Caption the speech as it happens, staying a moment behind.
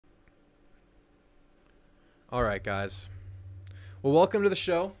All right, guys. Well, welcome to the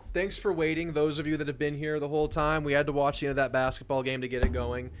show. Thanks for waiting. Those of you that have been here the whole time, we had to watch the end of that basketball game to get it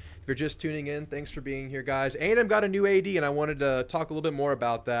going. If you're just tuning in, thanks for being here, guys. A&M got a new AD, and I wanted to talk a little bit more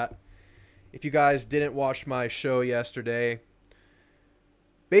about that. If you guys didn't watch my show yesterday,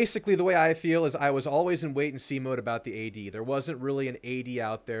 basically the way I feel is I was always in wait-and-see mode about the AD. There wasn't really an AD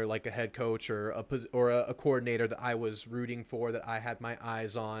out there like a head coach or a coordinator that I was rooting for, that I had my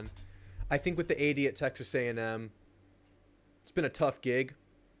eyes on. I think with the AD at Texas A&M, it's been a tough gig.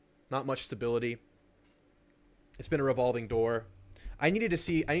 Not much stability. It's been a revolving door. I need to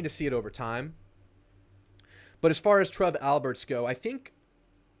see it over time. But as far as Trev Alberts go, I think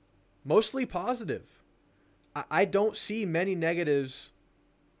mostly positive. I don't see many negatives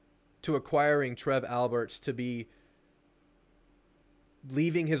to acquiring Trev Alberts, to be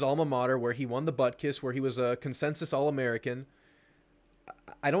leaving his alma mater where he won the butt kiss, where he was a consensus All-American.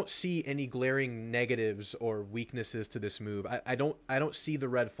 I don't see any glaring negatives or weaknesses to this move. I don't see the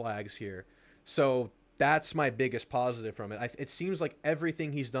red flags here. So that's my biggest positive from it. It seems like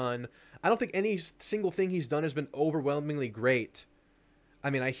everything he's done, I don't think any single thing he's done has been overwhelmingly great. I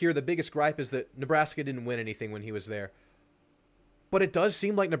mean, I hear the biggest gripe is that Nebraska didn't win anything when he was there. But it does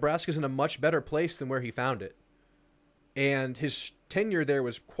seem like Nebraska's in a much better place than where he found it. And his tenure there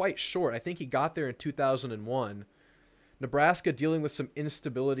was quite short. I think he got there in 2001. Nebraska dealing with some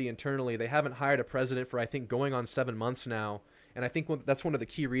instability internally. They haven't hired a president for, I think, going on 7 months now. And I think that's one of the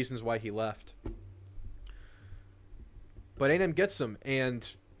key reasons why he left. But A&M gets him. And,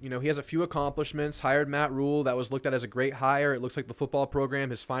 you know, he has a few accomplishments. Hired Matt Rule. That was looked at as a great hire. It looks like the football program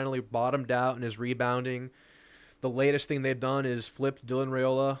has finally bottomed out and is rebounding. The latest thing they've done is flipped Dylan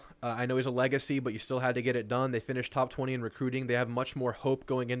Raiola. I know he's a legacy, but you still had to get it done. They finished top 20 in recruiting. They have much more hope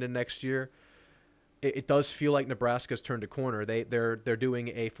going into next year. It does feel like Nebraska's turned a corner. They're doing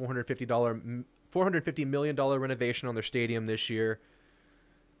a $450 million renovation on their stadium this year.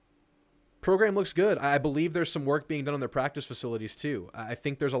 Program looks good. I believe there's some work being done on their practice facilities too. I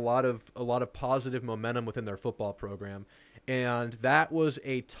think there's a lot of positive momentum within their football program, and that was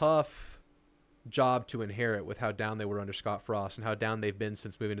a tough job to inherit with how down they were under Scott Frost and how down they've been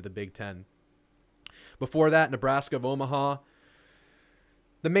since moving to the Big Ten. Before that, Nebraska of Omaha.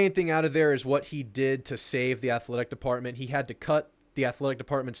 The main thing out of there is what he did to save the athletic department. He had to cut the athletic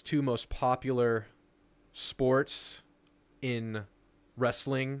department's two most popular sports in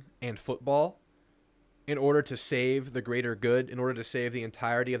wrestling and football in order to save the greater good, in order to save the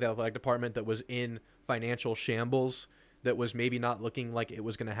entirety of the athletic department that was in financial shambles, that was maybe not looking like it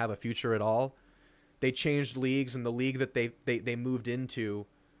was going to have a future at all. They changed leagues, and the league that they moved into,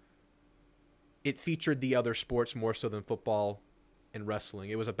 it featured the other sports more so than football and wrestling.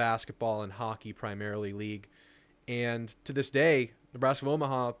 It was a basketball and hockey primarily league. And to this day, Nebraska of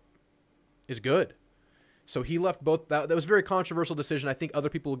Omaha is good. So he left both. That was a very controversial decision. I think other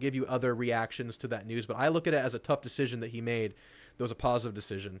people will give you other reactions to that news, but I look at it as a tough decision that he made. That was a positive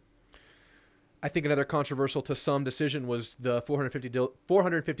decision. I think another controversial to some decision was the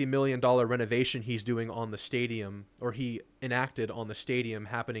 $450 million renovation he's doing on the stadium, or he enacted on the stadium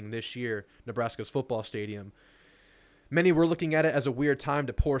happening this year, Nebraska's football stadium. Many were looking at it as a weird time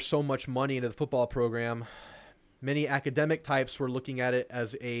to pour so much money into the football program. Many academic types were looking at it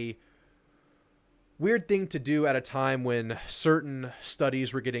as a weird thing to do at a time when certain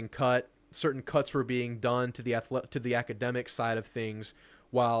studies were getting cut, certain cuts were being done to the academic side of things,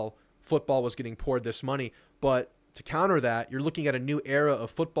 while football was getting poured this money. But to counter that, you're looking at a new era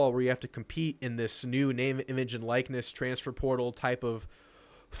of football where you have to compete in this new name, image, and likeness, transfer portal type of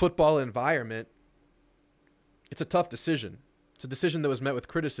football environment. It's a tough decision. It's a decision that was met with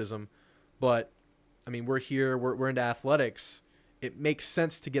criticism, but I mean, we're here, we're into athletics. It makes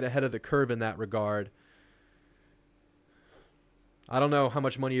sense to get ahead of the curve in that regard. I don't know how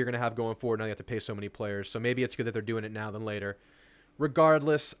much money you're going to have going forward now you have to pay so many players, so maybe it's good that they're doing it now than later.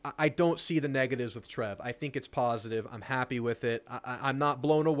 Regardless, I don't see the negatives with Trev. I think it's positive. I'm happy with it. I'm not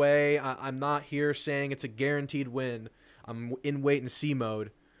blown away. I'm not here saying it's a guaranteed win. I'm in wait-and-see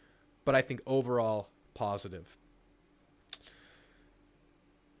mode, but I think overall positive.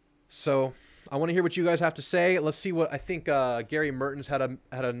 So I want to hear what you guys have to say. Let's see what I think. Gary Mertens had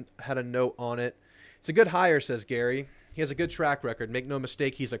a note on it. It's a good hire, says Gary. He has a good track record. Make no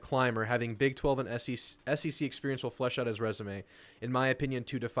mistake, he's a climber. Having Big 12 and SEC experience will flesh out his resume. In my opinion,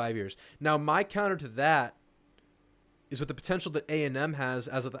 2 to 5 years. Now, my counter to that is with the potential that A&M has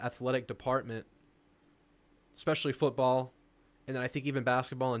as an athletic department, especially football, and then I think even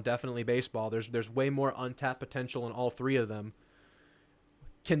basketball and definitely baseball. There's way more untapped potential in all three of them.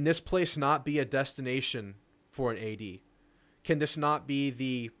 Can this place not be a destination for an AD? Can this not be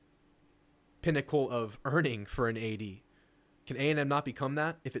the pinnacle of earning for an AD. Can A&M not become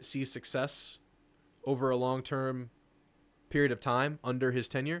that if it sees success over a long-term period of time under his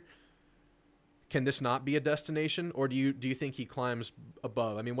tenure? Can this not be a destination, or do you think he climbs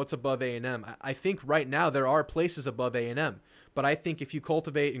above? I mean, what's above A&M? I think right now there are places above A&M, but I think if you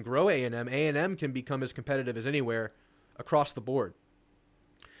cultivate and grow A&M can become as competitive as anywhere across the board.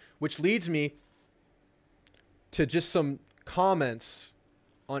 Which leads me to just some comments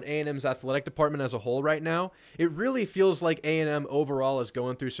on A&M's athletic department as a whole right now. It really feels like A&M overall is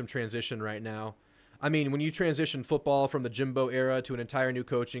going through some transition right now. I mean, when you transition football from the Jimbo era to an entire new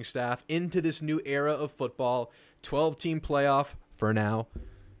coaching staff into this new era of football, 12-team playoff for now,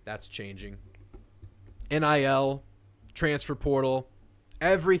 that's changing. NIL, transfer portal,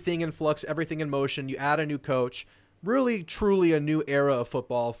 everything in flux, everything in motion. You add a new coach, really, truly a new era of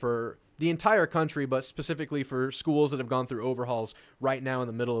football for the entire country, but specifically for schools that have gone through overhauls right now in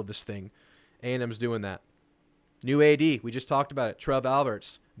the middle of this thing. A&M's doing that. New AD, we just talked about it. Trev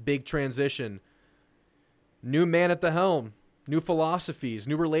Alberts, big transition. New man at the helm, new philosophies,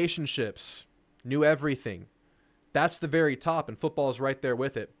 new relationships, new everything. That's the very top, and football is right there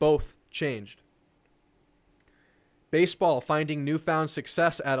with it. Both changed. Baseball finding newfound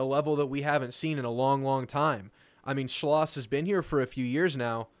success at a level that we haven't seen in a long, long time. I mean, Schloss has been here for a few years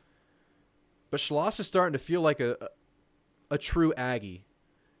now, but Schloss is starting to feel like a true Aggie,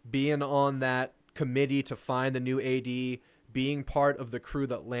 being on that committee to find the new AD, being part of the crew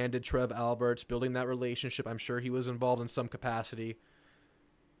that landed Trev Alberts, building that relationship. I'm sure he was involved in some capacity.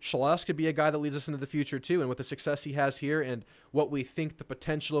 Schloss could be a guy that leads us into the future too, and with the success he has here and what we think the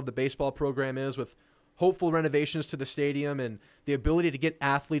potential of the baseball program is with hopeful renovations to the stadium and the ability to get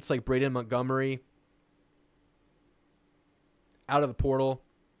athletes like Braden Montgomery out of the portal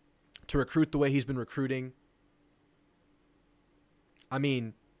to recruit the way he's been recruiting. I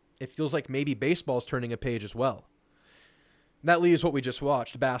mean, it feels like maybe baseball's turning a page as well. That leaves what we just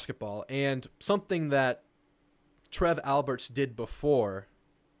watched, basketball, and something that Trev Alberts did before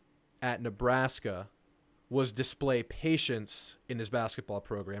at Nebraska was display patience in his basketball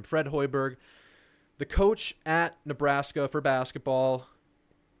program. Fred Hoiberg, the coach at Nebraska for basketball,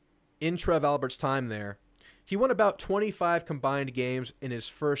 in Trev Alberts' time there, he won about 25 combined games in his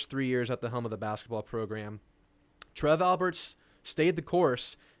first 3 years at the helm of the basketball program. Trev Alberts stayed the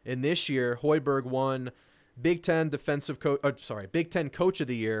course, and this year Hoiberg won Big Ten Big Ten Coach of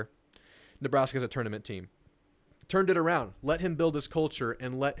the Year. Nebraska's a tournament team. Turned it around. Let him build his culture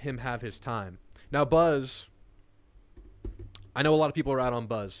and let him have his time. Now, Buzz, I know a lot of people are out on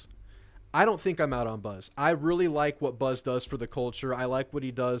Buzz. I don't think I'm out on Buzz. I really like what Buzz does for the culture. I like what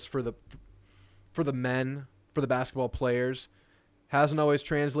he does for the men, for the basketball players. Hasn't always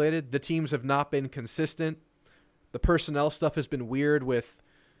translated. The teams have not been consistent. The personnel stuff has been weird with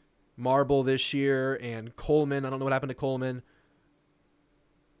Marble this year and Coleman. I don't know what happened to Coleman.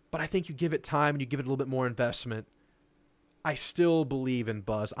 But I think you give it time and you give it a little bit more investment. I still believe in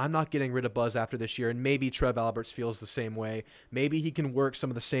Buzz. I'm not getting rid of Buzz after this year, and maybe Trev Alberts feels the same way. Maybe he can work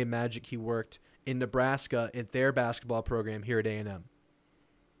some of the same magic he worked in Nebraska at their basketball program here at A&M.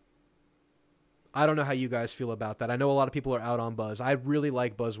 I don't know how you guys feel about that. I know a lot of people are out on Buzz. I really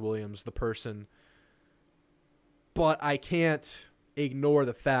like Buzz Williams, the person. But I can't ignore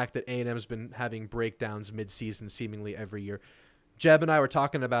the fact that A&M's been having breakdowns mid-season seemingly every year. Jeb and I were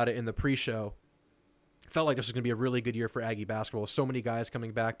talking about it in the pre-show. Felt like this was going to be a really good year for Aggie basketball. So many guys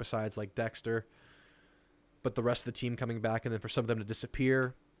coming back besides like Dexter. But the rest of the team coming back, and then for some of them to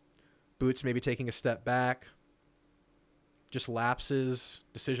disappear. Boots maybe taking a step back. Just lapses,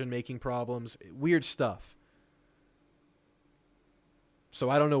 decision-making problems. Weird stuff. So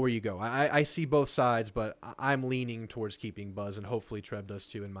I don't know where you go. I see both sides, but I'm leaning towards keeping Buzz, and hopefully Trev does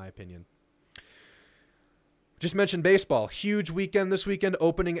too, in my opinion. Just mentioned baseball. Huge weekend this weekend,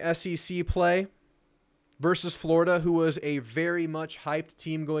 opening SEC play versus Florida, who was a very much hyped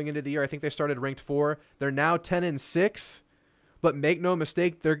team going into the year. I think they started ranked 4. They're now 10-6, but make no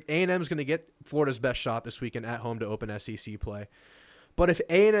mistake, A&M is going to get Florida's best shot this weekend at home to open SEC play. But if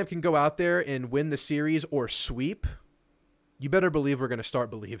A&M can go out there and win the series or sweep, you better believe we're going to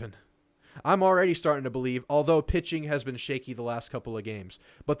start believing. I'm already starting to believe, although pitching has been shaky the last couple of games,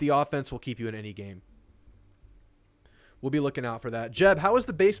 but the offense will keep you in any game. We'll be looking out for that. Jeb, how was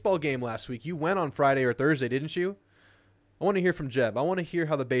the baseball game last week? You went on Friday or Thursday, didn't you? I want to hear from Jeb. I want to hear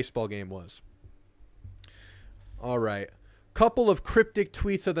how the baseball game was. All right. Couple of cryptic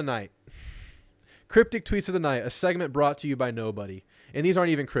tweets of the night. Cryptic tweets of the night, a segment brought to you by nobody. And these aren't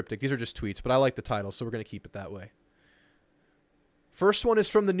even cryptic. These are just tweets, but I like the title, so we're going to keep it that way. First one is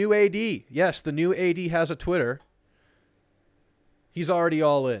from the new AD. Yes, the new AD has a Twitter. He's already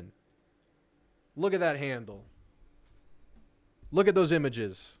all in. Look at that handle. Look at those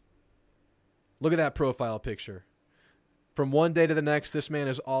images. Look at that profile picture. From one day to the next, this man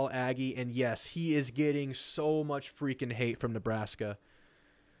is all Aggie. And yes, he is getting so much freaking hate from Nebraska.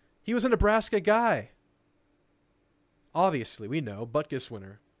 He was a Nebraska guy. Obviously, we know. Butkus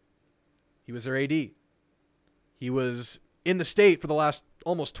winner. He was their AD. He was in the state for the last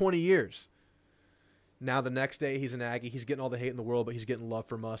almost 20 years. Now the next day, he's an Aggie. He's getting all the hate in the world, but he's getting love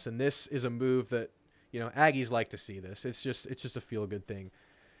from us. And this is a move that, you know, Aggies like to see this. It's just a feel-good thing.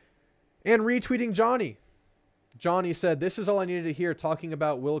 And retweeting Johnny. Johnny said, "This is all I needed to hear talking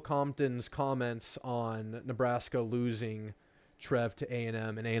about Will Compton's comments on Nebraska losing Trev to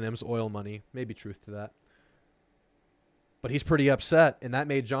A&M and A&M's oil money." Maybe truth to that. But he's pretty upset, and that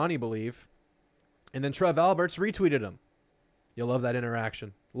made Johnny believe. And then Trev Alberts retweeted him. You'll love that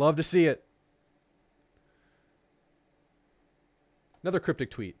interaction. Love to see it. Another cryptic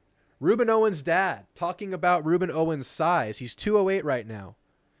tweet. Ruben Owens' dad talking about Ruben Owens' size. He's 208 right now.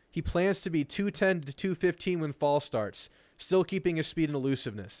 He plans to be 210 to 215 when fall starts, still keeping his speed and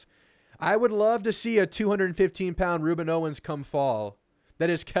elusiveness. I would love to see a 215-pound Ruben Owens come fall that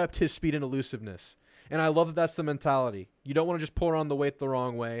has kept his speed and elusiveness. And I love that that's the mentality. You don't want to just pull on the weight the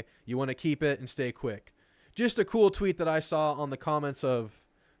wrong way. You want to keep it and stay quick. Just a cool tweet that I saw on the comments of,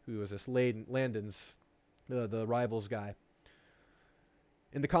 who was this? Landon's, the Rivals guy.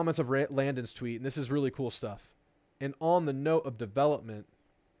 In the comments of Landon's tweet, and this is really cool stuff. And on the note of development,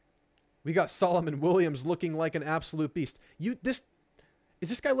 we got Solomon Williams looking like an absolute beast. Does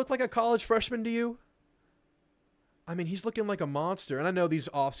this guy look like a college freshman to you? I mean, he's looking like a monster. And I know these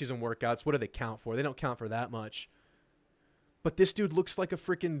off-season workouts, what do they count for? They don't count for that much. But this dude looks like a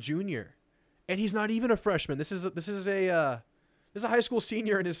freaking junior. And he's not even a freshman. This is a high school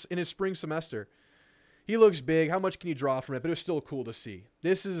senior in his spring semester. He looks big. How much can you draw from it? But it was still cool to see.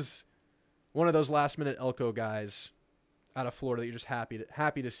 This is one of those last-minute Elko guys out of Florida that you're just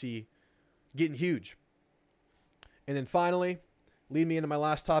happy to see getting huge. And then finally, lead me into my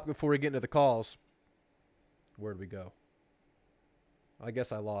last topic before we get into the calls. Where'd we go? I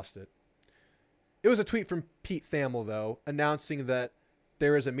guess I lost it. It was a tweet from Pete Thamel, though, announcing that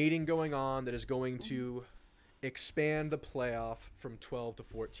there is a meeting going on that is going to expand the playoff from 12 to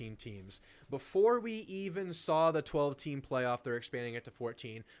 14 teams. Before we even saw the 12-team playoff, they're expanding it to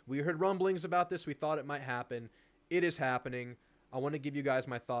 14. We heard rumblings about this. We thought it might happen. It is happening. I want to give you guys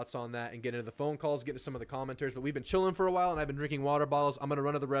my thoughts on that and get into the phone calls, get into some of the commenters. But we've been chilling for a while, and I've been drinking water bottles. I'm going to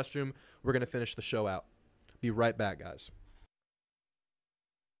run to the restroom. We're going to finish the show out. Be right back, guys.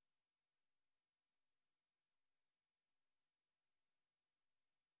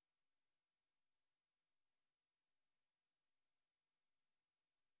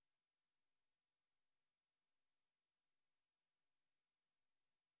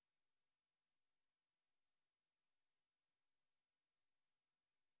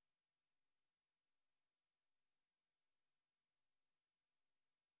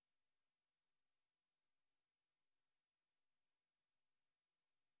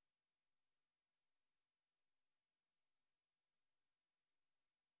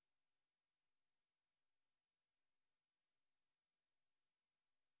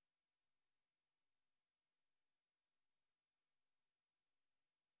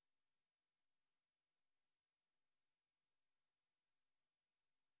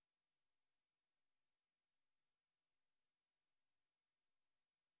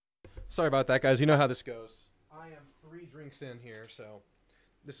 Sorry about that, guys. You know how this goes. I am 3 drinks in here, so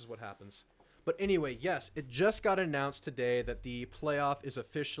this is what happens. But anyway, yes, it just got announced today that the playoff is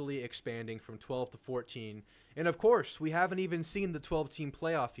officially expanding from 12 to 14. And of course, we haven't even seen the 12-team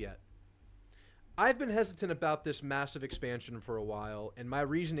playoff yet. I've been hesitant about this massive expansion for a while, and my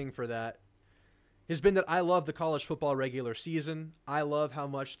reasoning for that has been that I love the college football regular season. I love how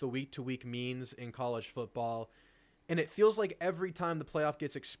much the week-to-week means in college football. And it feels like every time the playoff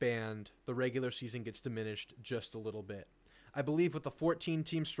gets expanded, the regular season gets diminished just a little bit. I believe with the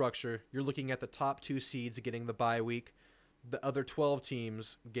 14-team structure, you're looking at the top 2 seeds getting the bye week, the other 12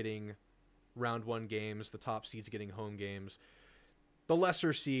 teams getting round 1 games, the top seeds getting home games, the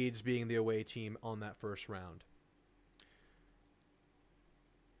lesser seeds being the away team on that first round.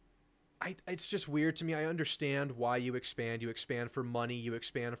 It's just weird to me. I understand why you expand. You expand for money. You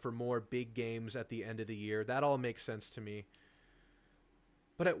expand for more big games at the end of the year. That all makes sense to me.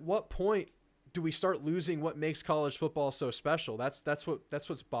 But at what point do we start losing what makes college football so special? That's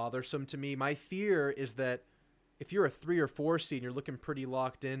what's bothersome to me. My fear is that if you're a 3 or 4 seed and you're looking pretty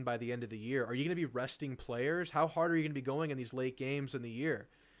locked in by the end of the year, are you going to be resting players? How hard are you going to be going in these late games in the year?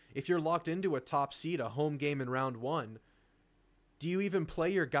 If you're locked into a top seed, a home game in round 1, do you even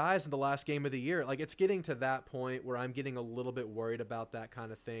play your guys in the last game of the year? Like, it's getting to that point where I'm getting a little bit worried about that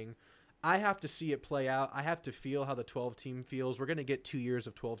kind of thing. I have to see it play out. I have to feel how the 12-team feels. We're going to get 2 years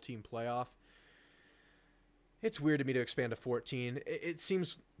of 12-team playoff. It's weird to me to expand to 14. It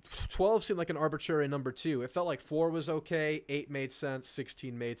seems 12 seemed like an arbitrary number too. It felt like 4 was okay, 8 made sense,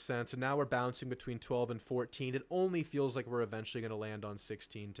 16 made sense, and now we're bouncing between 12 and 14. It only feels like we're eventually going to land on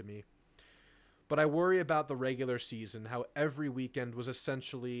 16 to me. But I worry about the regular season, how every weekend was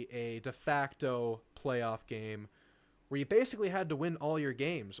essentially a de facto playoff game where you basically had to win all your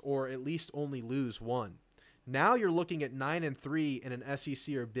games or at least only lose one. Now you're looking at 9-3 in an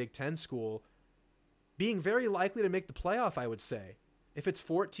SEC or Big Ten school being very likely to make the playoff, I would say. If it's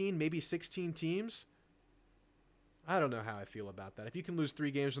 14, maybe 16 teams, I don't know how I feel about that. If you can lose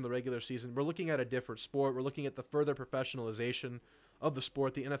 3 games in the regular season, we're looking at a different sport. We're looking at the further professionalization of the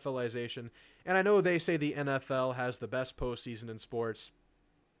sport, the NFLization. And I know they say the NFL has the best postseason in sports.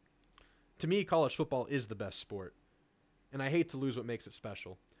 To me, college football is the best sport. And I hate to lose what makes it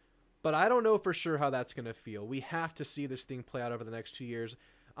special. But I don't know for sure how that's going to feel. We have to see this thing play out over the next 2 years.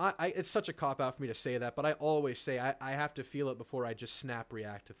 It's such a cop-out for me to say that, but I always say I have to feel it before I just snap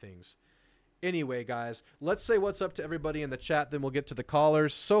react to things. Anyway, guys, let's say what's up to everybody in the chat, then we'll get to the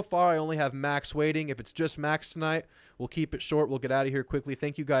callers. So far, I only have Max waiting. If it's just Max tonight, we'll keep it short. We'll get out of here quickly.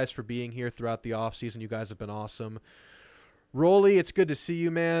 Thank you guys for being here throughout the offseason. You guys have been awesome. Rolly, it's good to see you,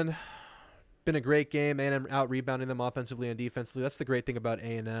 man. Been a great game. A&M out-rebounding them offensively and defensively. That's the great thing about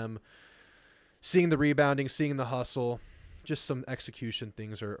A&M. Seeing the rebounding, seeing the hustle. Just some execution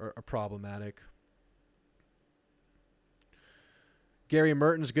things are problematic. Gary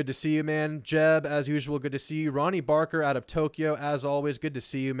Mertens, good to see you, man. Jeb, as usual, good to see you. Ronnie Barker out of Tokyo, as always, good to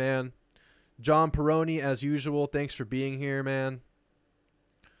see you, man. John Peroni, as usual, thanks for being here, man.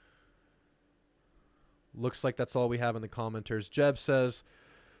 Looks like that's all we have in the commenters. Jeb says,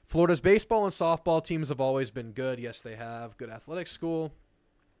 Florida's baseball and softball teams have always been good. Yes, they have. Good athletic school.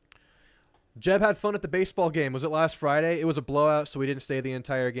 Jeb had fun at the baseball game. Was it last Friday? It was a blowout, so we didn't stay the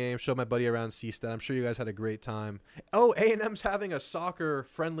entire game. Showed my buddy around Seastead. I'm sure you guys had a great time. Oh, A&M's having a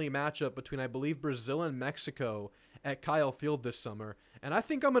soccer-friendly matchup between, I believe, Brazil and Mexico at Kyle Field this summer. And I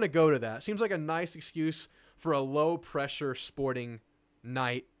think I'm going to go to that. Seems like a nice excuse for a low-pressure sporting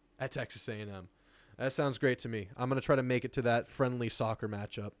night at Texas A&M. That sounds great to me. I'm going to try to make it to that friendly soccer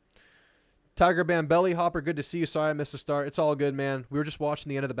matchup. Tiger Band Belly Hopper, good to see you. Sorry I missed the start. It's all good, man. We were just watching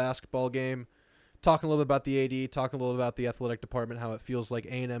the end of the basketball game, talking a little bit about the AD, talking a little bit about the athletic department, how it feels like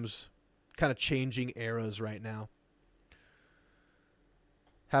A&M's kind of changing eras right now.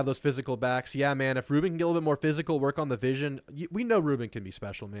 Have those physical backs. Yeah, man, if Ruben can get a little bit more physical, work on the vision, we know Ruben can be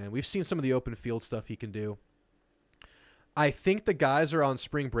special, man. We've seen some of the open field stuff he can do. I think the guys are on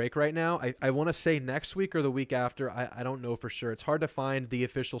spring break right now. I want to say next week or the week after. I don't know for sure. It's hard to find the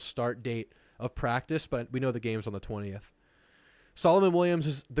official start date of practice, but we know the game's on the 20th. Solomon Williams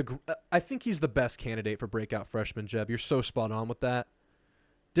is I think he's the best candidate for breakout freshman, Jeb. You're so spot on with that.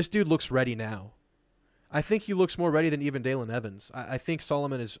 This dude looks ready now. I think he looks more ready than even Dalen Evans. I think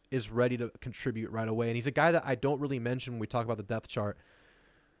Solomon is ready to contribute right away, and he's a guy that I don't really mention when we talk about the depth chart,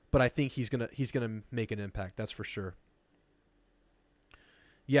 but I think he's gonna make an impact. That's for sure.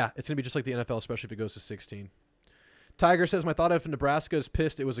 Yeah, it's going to be just like the NFL, especially if it goes to 16. Tiger says, my thought if Nebraska is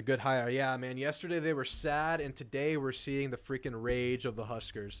pissed, it was a good hire. Yeah, man, yesterday they were sad, and today we're seeing the freaking rage of the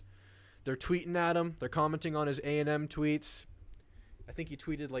Huskers. They're tweeting at him. They're commenting on his A&M tweets. I think he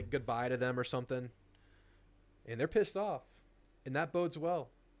tweeted, like, goodbye to them or something. And they're pissed off, and that bodes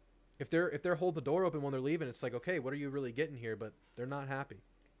well. If they're hold the door open when they're leaving, it's like, okay, what are you really getting here? But they're not happy.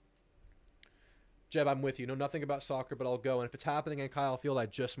 Jeb, I'm with you. Know nothing about soccer, but I'll go. And if it's happening in Kyle Field, I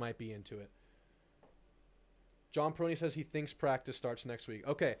just might be into it. John Peroni says he thinks practice starts next week.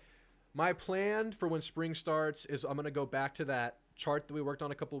 Okay. My plan for when spring starts is I'm going to go back to that chart that we worked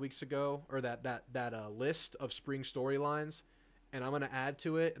on a couple weeks ago, or that list of spring storylines, and I'm going to add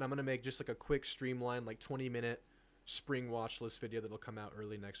to it, and I'm going to make just like a quick streamline, like 20-minute spring watch list video that'll come out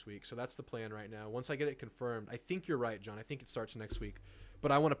early next week. So that's the plan right now. Once I get it confirmed, I think you're right, John. I think it starts next week.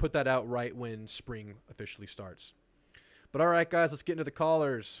 But I want to put that out right when spring officially starts. But all right, guys, let's get into the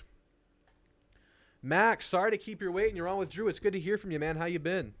callers. Max, sorry to keep you waiting. You're on with Drew. It's good to hear from you, man. How you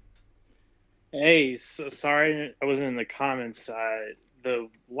been? Hey, so sorry I wasn't in the comments. The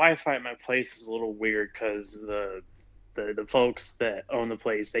Wi-Fi at my place is a little weird because the folks that own the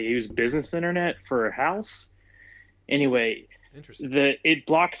place, they use business internet for a house. Anyway, interesting. It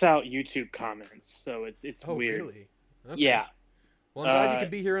blocks out YouTube comments, so it's weird. Really? Okay. Yeah. Well, I'm glad you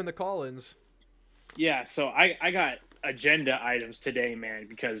could be here in the call-ins. Yeah, so I got agenda items today, man,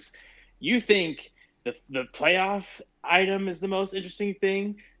 because you think The playoff item is the most interesting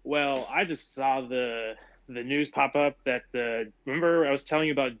thing. Well, I just saw the news pop up that remember I was telling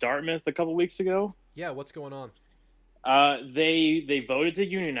you about Dartmouth a couple weeks ago. Yeah, what's going on? They voted to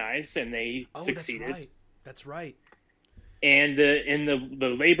unionize and they Oh, that's succeeded. right. That's right. And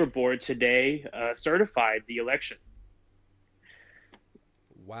the labor board today certified the election.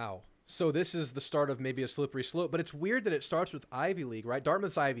 Wow. So this is the start of maybe a slippery slope, but it's weird that it starts with Ivy League, right?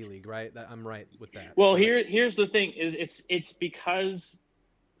 Dartmouth's Ivy League, right? I'm right with that, Well, correct? here's the thing: is it's because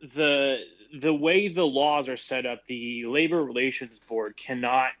the the way the laws are set up, the labor relations board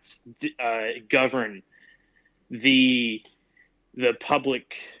cannot govern the the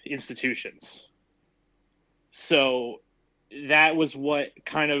public institutions. So that was what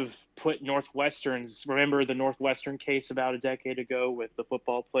kind of put Northwestern's. Remember the Northwestern case about a decade ago with the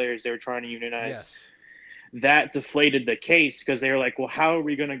football players? They were trying to unionize. Yes. That deflated the case because they were like, well, how are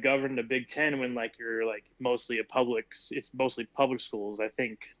we going to govern the Big Ten when like you're like mostly a public, it's mostly public schools. I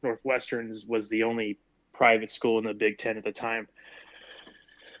think Northwestern's was the only private school in the Big Ten at the time.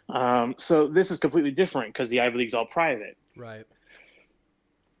 So this is completely different because the Ivy League's all private. Right.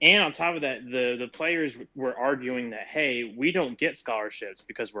 And on top of that, the players were arguing that, hey, we don't get scholarships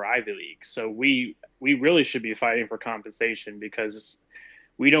because we're Ivy League, so we really should be fighting for compensation because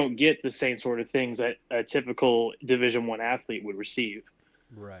we don't get the same sort of things that a typical Division I athlete would receive.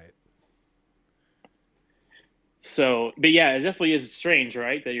 Right. So, but yeah, it definitely is strange,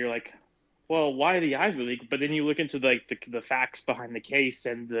 right? That you're like, well, why the Ivy League? But then you look into like the facts behind the case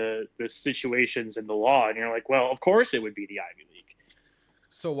and the situations and the law, and you're like, well, of course it would be the Ivy League.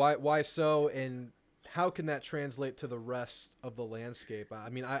 So why so, and how can that translate to the rest of the landscape? I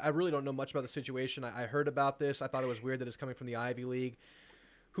mean, I really don't know much about the situation. I heard about this. I thought it was weird that it's coming from the Ivy League,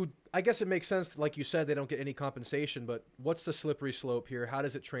 who I guess it makes sense. Like you said, they don't get any compensation. But what's the slippery slope here? How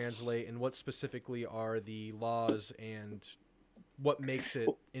does it translate? And what specifically are the laws and what makes it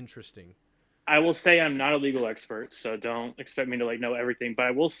interesting? I will say I'm not a legal expert, so don't expect me to like know everything. But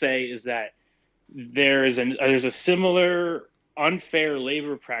I will say is that there's a similar unfair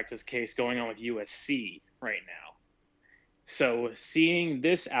labor practice case going on with USC right now. So seeing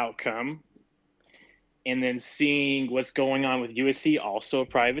this outcome and then seeing what's going on with USC, also a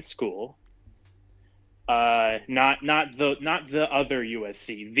private school, not the other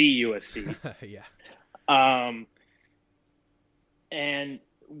USC, the USC, Yeah. um, and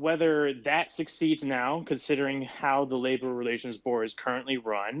whether that succeeds now, considering how the labor relations board is currently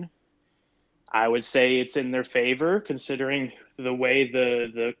run, I would say it's in their favor, considering the way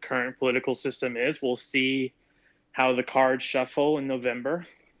the current political system is. We'll see how the cards shuffle in November.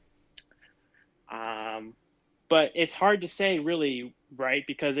 Um, but it's hard to say, really, right?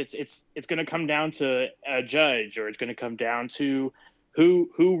 Because it's going to come down to a judge, or it's going to come down to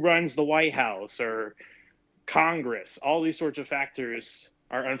who runs the White House or Congress. All these sorts of factors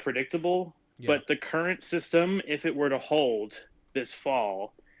are unpredictable. Yeah. But the current system, if it were to hold this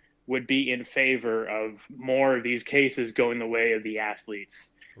fall, would be in favor of more of these cases going the way of the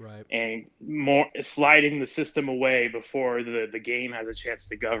athletes Right. and more sliding the system away before the game has a chance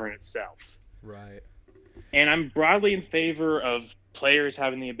to govern itself. Right. And I'm broadly in favor of players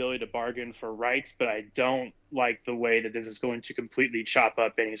having the ability to bargain for rights, but I don't like the way that this is going to completely chop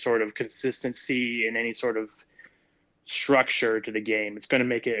up any sort of consistency and any sort of structure to the game. It's going to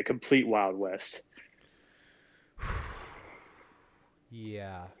make it a complete Wild West.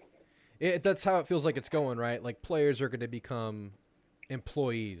 Yeah. That's how it feels like it's going, right? Like players are going to become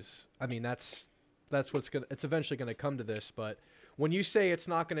employees. I mean, that's what's going to, it's eventually going to come to this, but when you say it's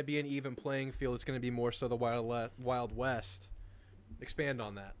not going to be an even playing field, it's going to be more so the Wild West. Expand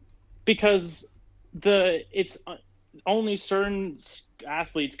on that. Because it's only certain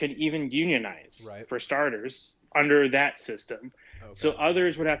athletes can even unionize, Right. for starters, under that system. Okay. So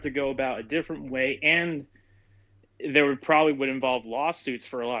others would have to go about a different way, and there would involve lawsuits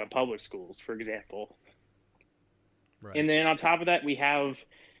for a lot of public schools, for example. Right. And then on top of that, we have,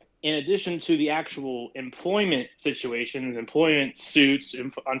 in addition to the actual employment situations, employment suits,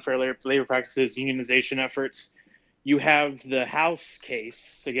 unfair labor practices, unionization efforts, you have the House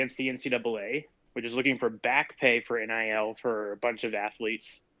case against the NCAA, which is looking for back pay for NIL for a bunch of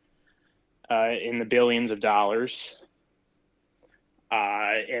athletes in the billions of dollars.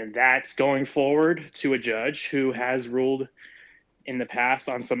 And that's going forward to a judge who has ruled in the past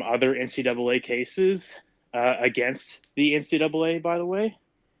on some other NCAA cases against the NCAA, by the way.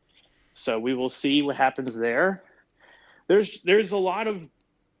 So we will see what happens there. There's a lot of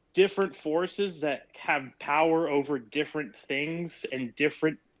different forces that have power over different things and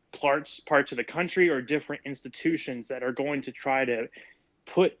different parts of the country or different institutions that are going to try to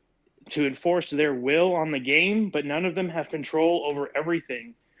put to enforce their will on the game, but none of them have control over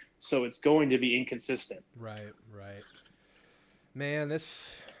everything. So it's going to be inconsistent. Right, right. Man,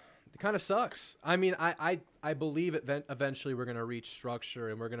 this kind of sucks. I mean, I believe eventually we're going to reach structure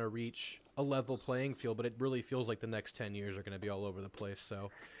and we're going to reach a level playing field, but it really feels like the next 10 years are going to be all over the place. So,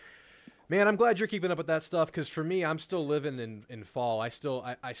 man, I'm glad you're keeping up with that stuff because for me, I'm still living in fall. I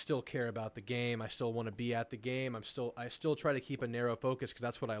still care about the game. I still want to be at the game. I still try to keep a narrow focus because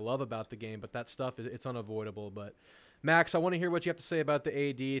that's what I love about the game, but that stuff, it's unavoidable. But Max, I want to hear what you have to say about the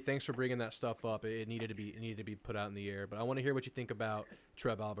AD. Thanks for bringing that stuff up. It needed to be put out in the air. But I want to hear what you think about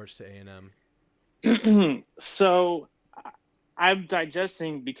Trev Alberts to A&M. So I'm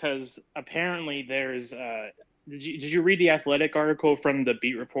digesting because apparently there's. Did you read the Athletic article from the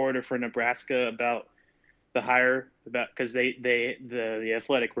beat reporter for Nebraska about the hire, about because the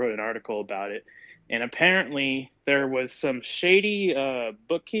Athletic wrote an article about it, and apparently there was some shady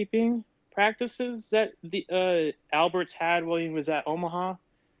bookkeeping practices that the Alberts had while he was at Omaha.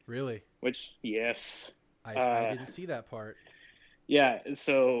 Really? Which, yes, I didn't see that part. yeah.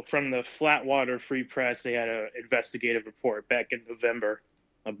 So from the Flatwater Free Press, they had an investigative report back in November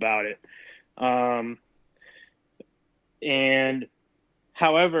about it. Um, and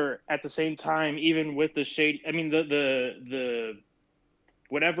however, at the same time, even with the shady, I mean the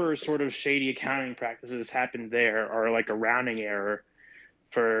whatever sort of shady accounting practices happened there are like a rounding error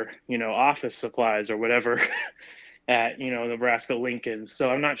for office supplies or whatever at Nebraska Lincoln. So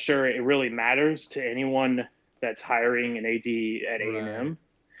I'm not sure it really matters to anyone that's hiring an AD at Right. A&M,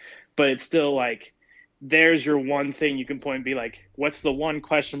 but it's still like there's your one thing you can point and be like, what's the one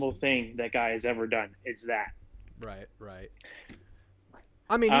questionable thing that guy has ever done? It's that. Right. Right.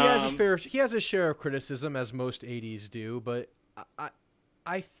 I mean, Um, he has his share of criticism as most ADs do, but I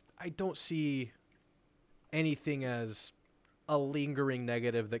I I don't see anything as a lingering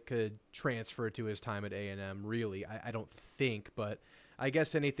negative that could transfer to his time at A&M, really. I don't think, but I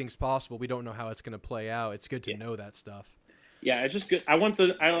guess anything's possible. We don't know how it's going to play out. It's good to yeah, know that stuff. yeah, it's just good. I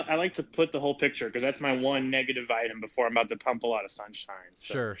like to put the whole picture because that's my one negative item before I'm about to pump a lot of sunshine.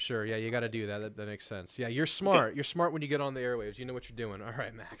 So Sure, sure. Yeah, you got to do that. That makes sense. Yeah, you're okay, smart. You're smart when you get on the airwaves. You know what you're doing. All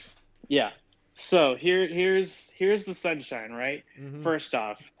right, Max. yeah. So here's the sunshine, right? Mm-hmm. First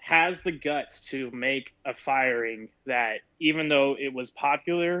off, has the guts to make a firing that, even though it was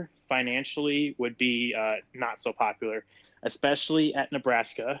popular financially, would be not so popular, especially at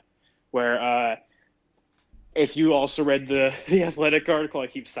Nebraska, where if you also read the Athletic article, I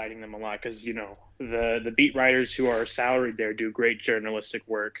keep citing them a lot because the beat writers who are salaried there do great journalistic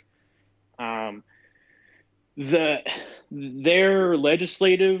work. Um, the their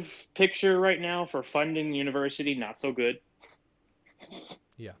legislative picture right now for funding the university not so good.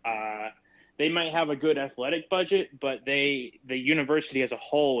 Yeah. Uh, they might have a good athletic budget, but the university as a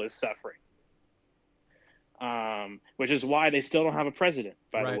whole is suffering. Which is why they still don't have a president.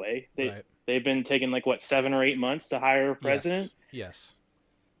 By the Right. way, Right. they've been taking like what 7 or 8 months to hire a Yes. president. Yes.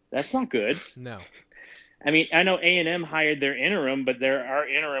 That's not good. No. I mean, I know A&M hired their interim, but our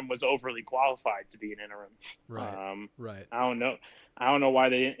interim was overly qualified to be an interim. Right. Right. I don't know. I don't know why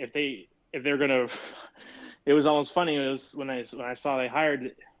if they're gonna. It was almost funny. It was when I saw they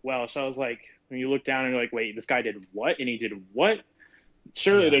hired Welsh. I was like, when you look down and you're like, wait, this guy did what? And he did what?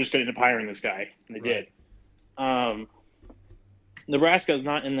 Surely Yeah. they're just going to end up hiring this guy, and they Right. did. Nebraska is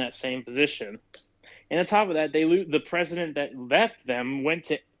not in that same position. And on top of that, the president that left them went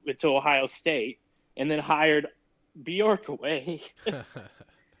to Ohio State and then hired Bjork away.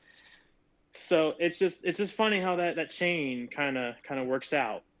 So it's just funny how that chain kind of works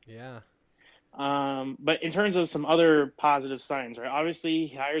out. Yeah. But in terms of some other positive signs, right? Obviously,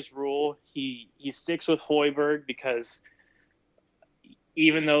 he hires Rule. He sticks with Hoiberg because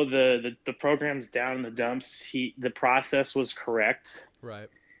even though the program's down in the dumps, the process was correct. Right.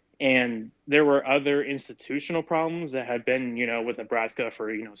 And there were other institutional problems that have been, with Nebraska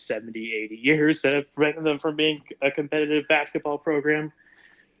for, 70, 80 years that have prevented them from being a competitive basketball program.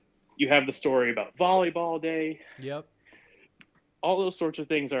 You have the story about volleyball day. Yep. All those sorts of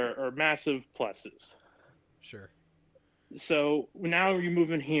things are massive pluses. Sure. So now you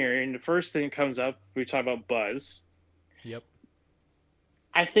move in here, and the first thing that comes up, we talk about buzz. Yep.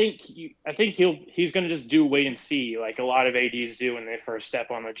 I think he's going to just do wait and see, like a lot of ads do when they first step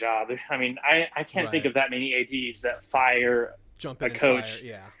on the job. I mean, I can't think Right. of that many ads that fire Jump a in and fire. coach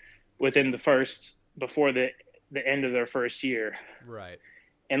Yeah. within before the end of their first year, Right.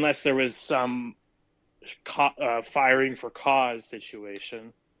 unless there was some firing for cause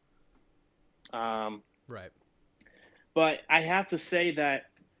situation. Um, Right. but I have to say that,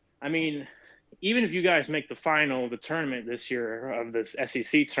 I mean, even if you guys make the final of the tournament this year of this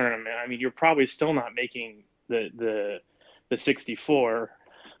SEC tournament, I mean, you're probably still not making the 64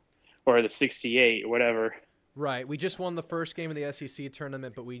 or the 68 or whatever. Right. We just won the first game of the SEC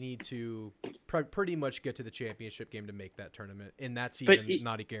tournament, but we need to pretty much get to the championship game to make that tournament, and that's even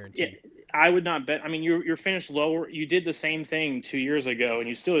not a guarantee. I would not bet. I mean, you're finished lower. You did the same thing 2 years ago, and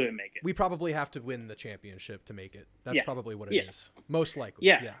you still didn't make it. We probably have to win the championship to make it. That's probably what it is. Most likely.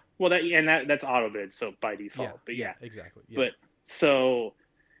 Yeah. Well, that's auto bid, so by default. Yeah. But yeah, exactly. Yeah. But so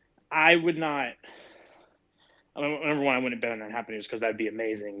I would not. I mean, number one, I wouldn't bet on that happening just because that'd be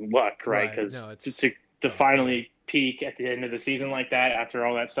amazing luck, right? Because to finally peak at the end of the season like that after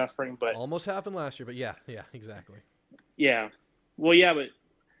all that suffering, but almost happened last year. But yeah, exactly. Yeah, well, yeah, but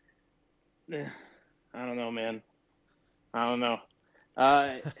I don't know, man. I don't know.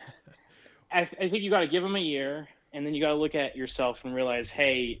 I think you got to give him a year, and then you got to look at yourself and realize,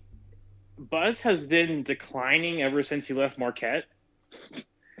 hey, Buzz has been declining ever since he left Marquette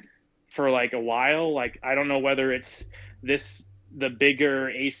for like a while. Like, I don't know whether it's the bigger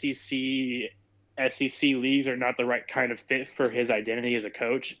ACC, SEC leagues are not the right kind of fit for his identity as a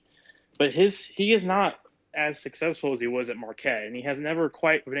coach, but he is not as successful as he was at Marquette, and he has never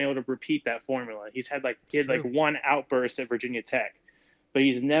quite been able to repeat that formula. He had like one outburst at Virginia Tech, but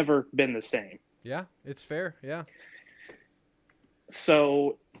he's never been the same. Yeah, it's fair. Yeah.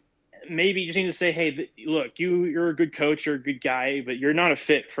 So maybe you just need to say, hey, look, you're a good coach, you're a good guy, but you're not a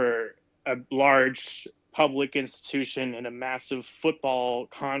fit for a large public institution in a massive football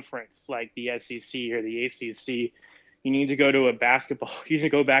conference like the SEC or the ACC. You need to go to a basketball. You need to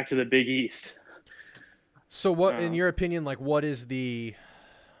go back to the Big East. So what, in your opinion, like what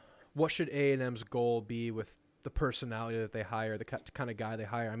should A&M's goal be with the personality that they hire, the kind of guy they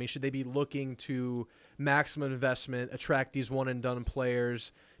hire? I mean, should they be looking to maximum investment, attract these one and done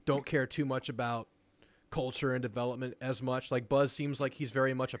players, don't care too much about culture and development as much? Like Buzz seems like he's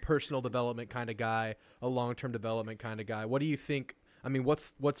very much a personal development kind of guy, a long-term development kind of guy. What do you think? I mean,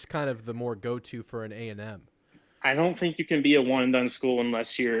 what's kind of the more go-to for an A&M? I don't think you can be a one and done school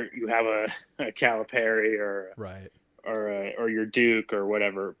unless you have a Calipari or your Duke or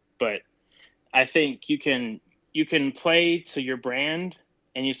whatever. But I think you can play to your brand,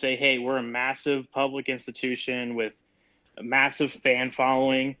 and you say, hey, we're a massive public institution with a massive fan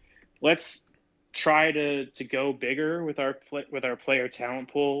following. Let's try to go bigger with our player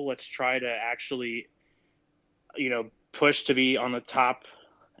talent pool. Let's try to actually, push to be on the top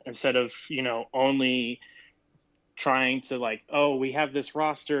instead of, only trying to like, oh, we have this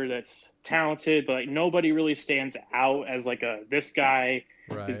roster that's talented, but like nobody really stands out as like this guy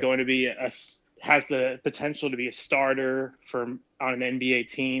is going to be has the potential to be a starter on an NBA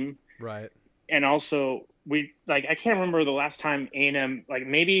team. Right. And also I can't remember the last time A&M, like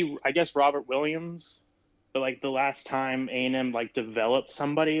maybe I guess Robert Williams, but like the last time A&M like developed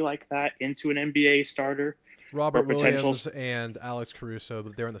somebody like that into an NBA starter. Robert Williams and Alex Caruso,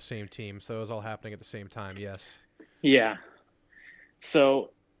 they're on the same team, so it was all happening at the same time. Yes. Yeah.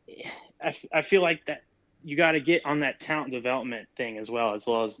 So I feel like that you got to get on that talent development thing as well as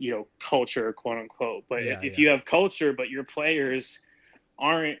culture, quote unquote. But if you have culture, but your players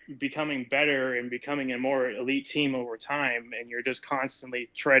aren't becoming better and becoming a more elite team over time, and you're just constantly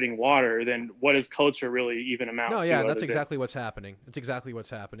treading water, then what does culture really even amount to? No, yeah, that's exactly what's happening. It's exactly what's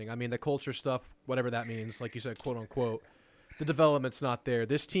happening. I mean, the culture stuff, whatever that means, like you said, quote unquote, the development's not there.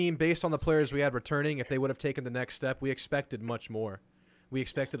 This team, based on the players we had returning, if they would have taken the next step, we expected much more. We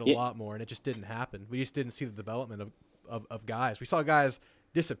expected a lot more, and it just didn't happen. We just didn't see the development of guys. We saw guys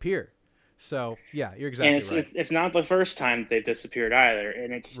disappear. So, yeah, you're exactly right. It's not the first time they've disappeared either.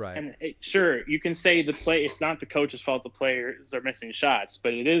 And it's sure, you can say it's not the coach's fault the players are missing shots,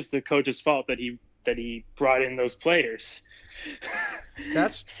 but it is the coach's fault that he brought in those players.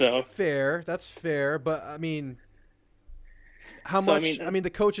 That's fair. That's fair, but I mean,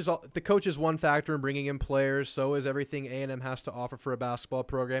 the coach is one factor in bringing in players. So is everything A&M has to offer for a basketball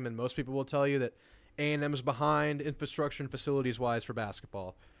program, and most people will tell you that A&M is behind infrastructure and facilities wise for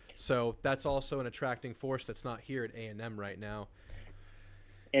basketball. So that's also an attracting force that's not here at A&M right now.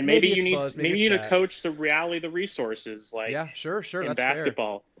 And maybe you need to coach the reality of the resources, like sure, in that's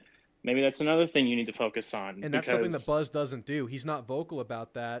basketball. Fair. Maybe that's another thing you need to focus on. And that's something that Buzz doesn't do. He's not vocal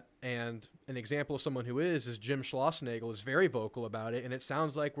about that. And an example of someone who is Jim Schlossnagle is very vocal about it. And it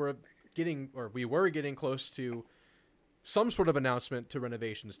sounds like we were getting close to some sort of announcement to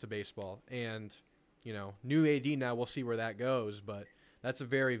renovations to baseball. And, new AD now, we'll see where that goes. But that's a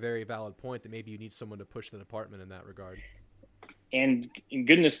very, very valid point that maybe you need someone to push the department in that regard. And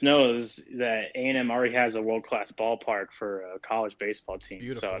goodness knows that A&M already has a world-class ballpark for a college baseball team.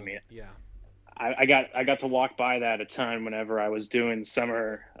 Beautiful. So, I mean, I got to walk by that a ton whenever I was doing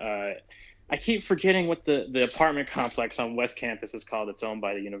summer. I keep forgetting what the apartment complex on West Campus is called. It's owned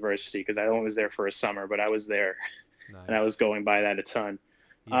by the university because I only was there for a summer, but I was there and I was Nice. going by that a ton.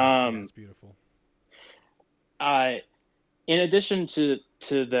 Yeah, yeah, Um, it's beautiful. I in addition to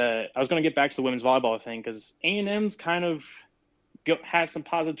the, I was going to get back to the women's volleyball thing because A&M's kind of had some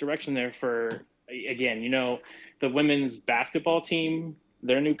positive direction there for, again, the women's basketball team,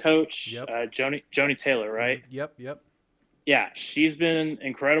 their new coach, Yep. Joni Taylor, right? Yep, yep. Yeah, she's been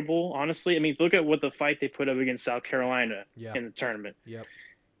incredible, honestly. I mean, look at what the fight they put up against South Carolina Yeah. in the tournament. Yep.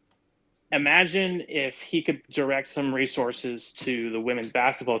 Imagine if he could direct some resources to the women's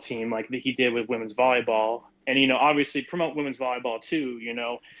basketball team like he did with women's volleyball, and obviously promote women's volleyball too.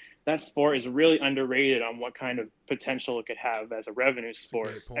 That sport is really underrated on what kind of potential it could have as a revenue It's a sport,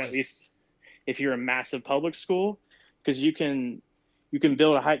 great at point. least if you're a massive public school, because you can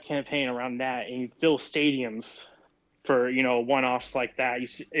build a hype campaign around that and you fill stadiums for one-offs like that.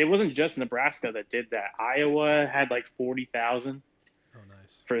 It wasn't just Nebraska that did that. Iowa had like 40,000 Oh,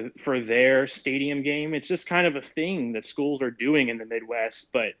 nice. for their stadium game. It's just kind of a thing that schools are doing in the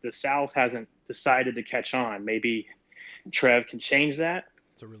Midwest, but the South hasn't decided to catch on. Maybe Trev can change that.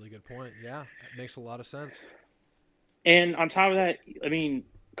 It's a really good point. Yeah, it makes a lot of sense. And on top of that, I mean,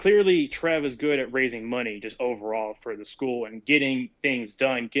 clearly Trev is good at raising money just overall for the school and getting things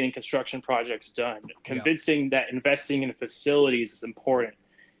done, getting construction projects done, Yeah. convincing that investing in facilities is important.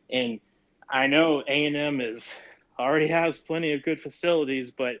 And I know A&M is already has plenty of good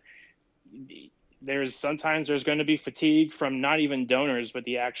facilities, but there's going to be fatigue from not even donors, but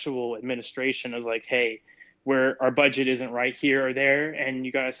the actual administration is like, hey, where our budget isn't right here or there, and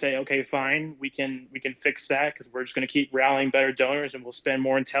you got to say, okay, fine, we can fix that because we're just going to keep rallying better donors and we'll spend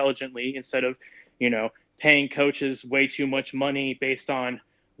more intelligently instead of you know paying coaches way too much money based on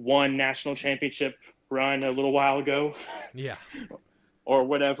one national championship run a little while ago Yeah. or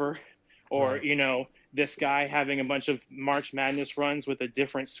whatever, or Right. this guy having a bunch of March Madness runs with a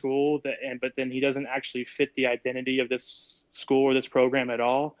different school but then he doesn't actually fit the identity of this school or this program at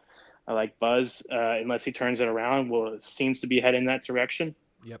all. I like Buzz, unless he turns it around. Well, it seems to be heading in that direction.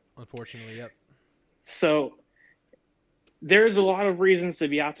 Yep. Unfortunately, yep. So there's a lot of reasons to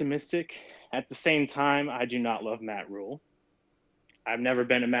be optimistic. At the same time, I do not love Matt Rule. I've never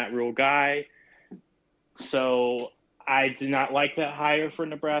been a Matt Rule guy. So I did not like that hire for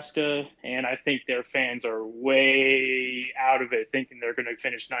Nebraska, and I think their fans are way out of it, thinking they're going to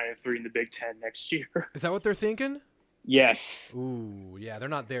finish 9-3 in the Big Ten next year. Is that what they're thinking? Yes. Ooh, yeah, they're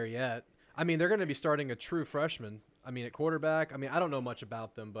not there yet. I mean, they're going to be starting a true freshman. I mean, at quarterback. I mean, I don't know much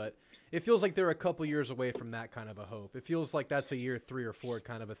about them, but it feels like they're a couple years away from that kind of a hope. It feels like that's a year 3 or 4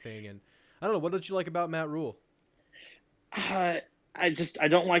 kind of a thing. And I don't know. What did you like about Matt Rule? Uh, I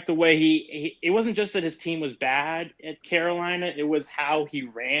don't like the way it wasn't just that his team was bad at Carolina, it was how he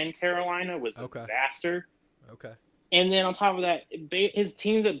ran Carolina was a Okay. disaster. Okay. And then on top of that, his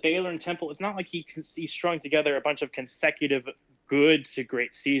teams at Baylor and Temple, it's not like he strung together a bunch of consecutive good to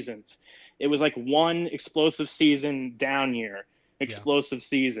great seasons. It was like one explosive season, down year, Yeah. explosive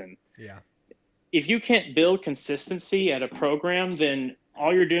season. Yeah. If you can't build consistency at a program, then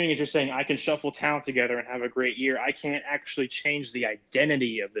all you're doing is you're saying, I can shuffle talent together and have a great year. I can't actually change the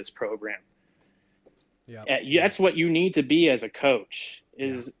identity of this program. Yeah. That's what you need to be as a coach, Yeah.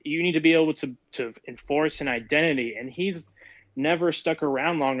 is you need to be able to enforce an identity. And he's never stuck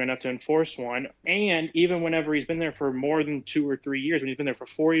around long enough to enforce one. And even whenever he's been there for more than 2 or 3 years, when he's been there for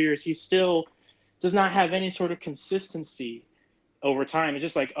 4 years, he still does not have any sort of consistency over time. It's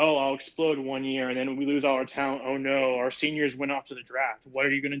just like, oh, I'll explode one year and then we lose all our talent. Oh no, our seniors went off to the draft. What are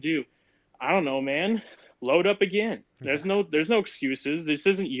you going to do? I don't know, man. Load up again. Yeah. There's no excuses. This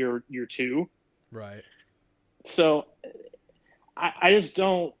isn't year two. Right. So I just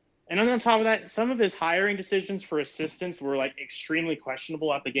don't. And on top of that, some of his hiring decisions for assistants were like extremely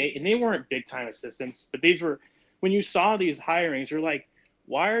questionable out the gate, and they weren't big time assistants, but these were, when you saw these hirings, you're like,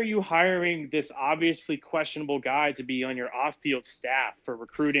 why are you hiring this obviously questionable guy to be on your off-field staff for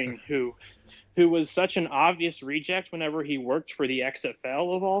recruiting who was such an obvious reject whenever he worked for the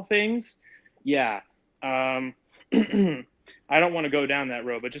XFL of all things? Yeah. I don't want to go down that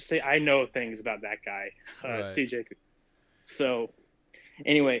road, but just say I know things about that guy, Right. CJ. So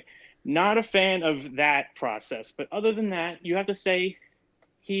anyway, not a fan of that process. But other than that, you have to say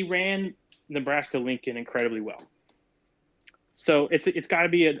he ran Nebraska Lincoln incredibly well. So it's got to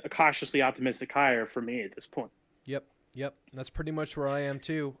be a cautiously optimistic hire for me at this point. Yep. Yep. That's pretty much where I am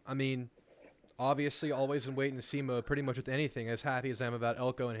too. I mean, obviously, always in wait and see mode. Pretty much with anything. As happy as I am about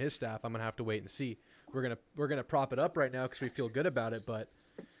Elko and his staff, I'm gonna have to wait and see. We're gonna prop it up right now because we feel good about it, but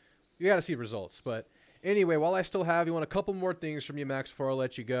You got to see results. But anyway, while I still have you, want a couple more things from you, Max, before I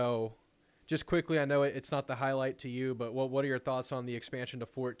let you go. Just quickly, I know it's not the highlight to you, but what are your thoughts on the expansion to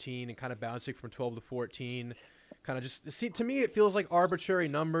 14 and kind of bouncing from 12 to 14? Kind of just see, to me, it feels like arbitrary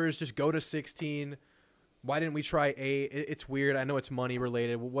numbers. Just go to 16. Why didn't we try 8? It's weird. I know it's money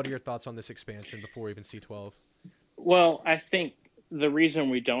related. What are your thoughts on this expansion before we even see 12? Well, I think the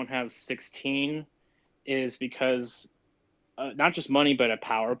reason we don't have 16 is because not just money, but a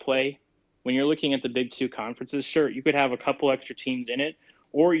power play. When you're looking at the big two conferences, sure, you could have a couple extra teams in it,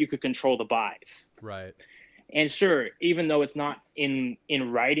 or you could control the buys. Right. And sure, even though it's not in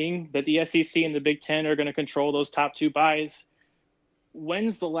writing that the SEC and the Big Ten are going to control those top 2 buys,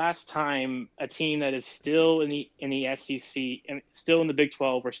 when's the last time a team that is still in the SEC and still in the Big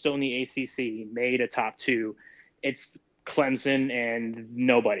 12 or still in the ACC made a top 2? It's Clemson and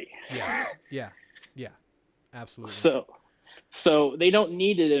nobody. Yeah. Absolutely. So they don't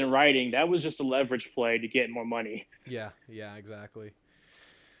need it in writing. That was just a leverage play to get more money. Yeah, exactly.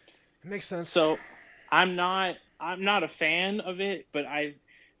 It makes sense. So I'm not a fan of it, but I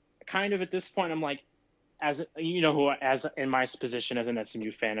kind of at this point I'm like, as in my position as an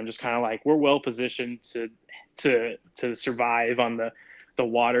SMU fan, I'm just kind of like, we're well positioned to survive on the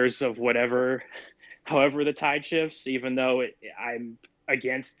waters of however the tide shifts, even though I'm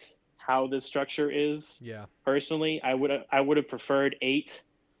against how this structure is. Yeah. Personally, I would have preferred 8,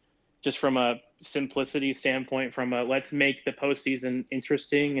 just from a simplicity standpoint, from a let's make the postseason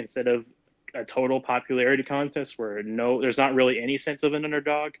interesting instead of a total popularity contest where there's not really any sense of an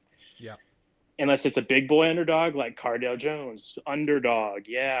underdog. Yeah. Unless it's a big boy underdog like Cardale Jones, underdog.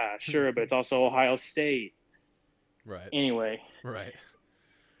 Yeah, sure, but it's also Ohio State. Right. Anyway. Right.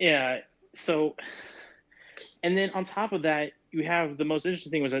 Yeah. So, and then on top of that, you have the most interesting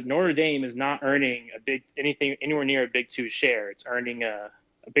thing was that Notre Dame is not earning anything anywhere near a Big 2 share. It's earning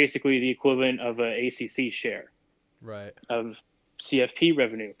basically the equivalent of an ACC share. Right. Of CFP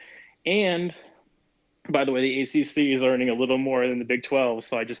revenue. And by the way, the ACC is earning a little more than the Big 12,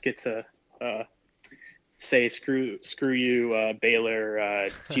 so I just get to say screw you, Baylor,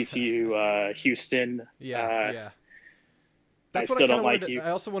 TCU, Houston. Yeah. That's I what still I don't like you.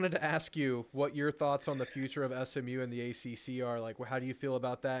 I also wanted to ask you what your thoughts on the future of SMU and the ACC are. Like, how do you feel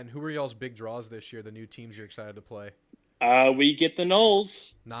about that? And who are y'all's big draws this year? The new teams you're excited to play? We get the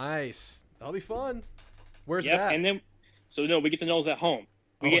Noles. Nice. That'll be fun. Where's yep, that? And then, we get the Noles at home.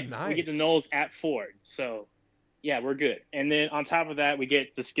 We get the Noles at Ford. So, yeah, we're good. And then on top of that, we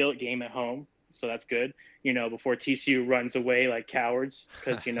get the Skillet game at home. So that's good. Before TCU runs away like cowards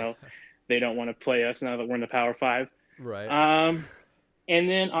because they don't want to play us now that we're in the Power 5. Right. And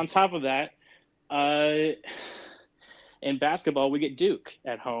then on top of that, in basketball, we get Duke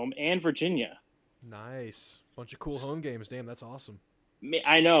at home and Virginia. Nice. Bunch of cool home games. Damn, that's awesome.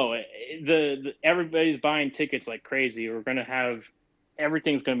 I know. Everybody's buying tickets like crazy.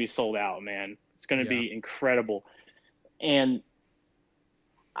 Everything's going to be sold out, man. It's going to be incredible. And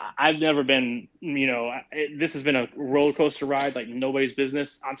I've never been, this has been a roller coaster ride like nobody's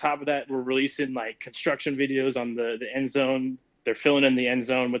business. On top of that, we're releasing like construction videos on the end zone. They're filling in the end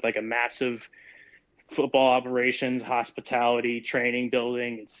zone with like a massive football operations, hospitality, training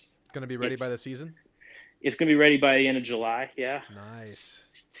building. It's going to be ready by the season? It's going to be ready by the end of July. Yeah. Nice.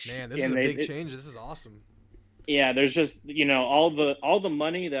 Man, this is a big change. This is awesome. Yeah. There's just, all the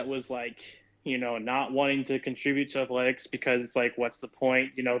money that was like, not wanting to contribute to athletics because it's like, what's the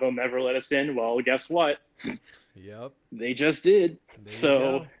point? They'll never let us in. Well, guess what? Yep. They just did.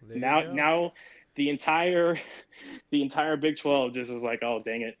 Now the entire Big 12 just is like, oh,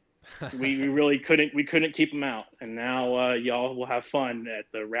 dang it. We really couldn't keep them out. And now y'all will have fun at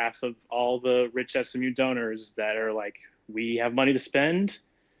the wrath of all the rich SMU donors that are like, we have money to spend.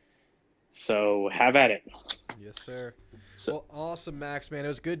 So have at it. Yes, sir. Well, awesome, Max, man. It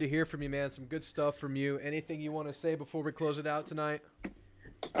was good to hear from you, man. Some good stuff from you. Anything you want to say before we close it out tonight?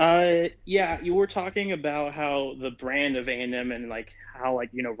 Yeah, you were talking about how the brand of A&M and like how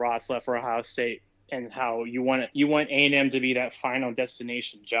Ross left for Ohio State and how you want A&M to be that final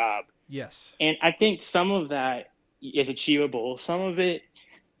destination job. Yes. And I think some of that is achievable. Some of it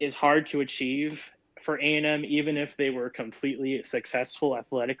is hard to achieve for A&M, even if they were completely successful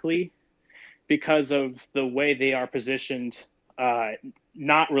athletically, because of the way they are positioned,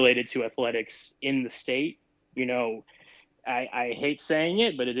 not related to athletics in the state. I hate saying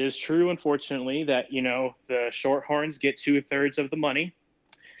it, but it is true, unfortunately, that, the Shorthorns get 2/3 of the money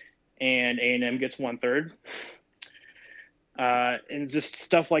and A&M gets 1/3. And just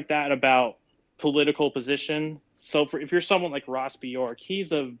stuff like that about political position. So if you're someone like Ross Bjork, he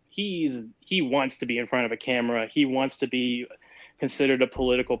wants to be in front of a camera. He wants to be considered a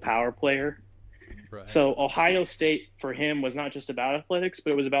political power player. Right. So Ohio State for him was not just about athletics,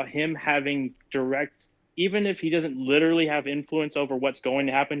 but it was about him having direct, even if he doesn't literally have influence over what's going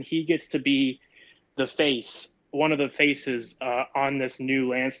to happen, he gets to be the face, one of the faces on this new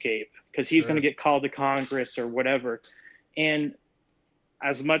landscape, because he's going to get called to Congress or whatever. And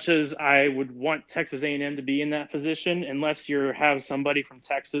as much as I would want Texas A&M to be in that position, unless you have somebody from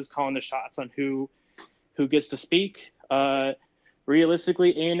Texas calling the shots on who gets to speak,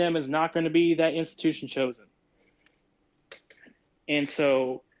 realistically, A&M is not going to be that institution chosen. And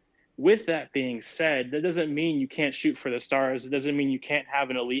so with that being said, that doesn't mean you can't shoot for the stars. It doesn't mean you can't have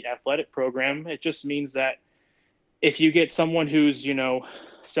an elite athletic program. It just means that if you get someone who's,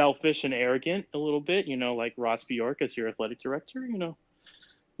 selfish and arrogant a little bit, like Ross Bjork as your athletic director,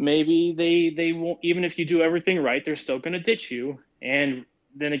 maybe they won't, even if you do everything right, they're still going to ditch you. And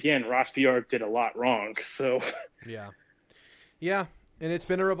then again, Ross Bjork did a lot wrong. So yeah. And it's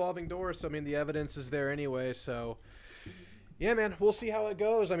been a revolving door. So, I mean, the evidence is there anyway. So, yeah, man, we'll see how it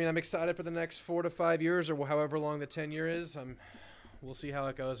goes. I mean, I'm excited for the next 4 to 5 years or however long the tenure is. We'll see how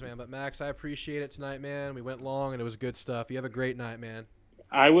it goes, man. But, Max, I appreciate it tonight, man. We went long, and it was good stuff. You have a great night, man.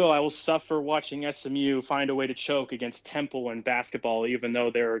 I will suffer watching SMU find a way to choke against Temple in basketball, even though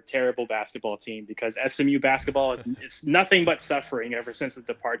they're a terrible basketball team, because SMU basketball is nothing but suffering ever since the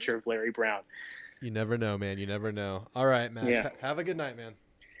departure of Larry Brown. You never know, man. You never know. All right, Max. Yeah. Have a good night, man.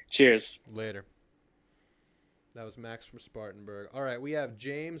 Cheers. Later. That was Max from Spartanburg. All right, we have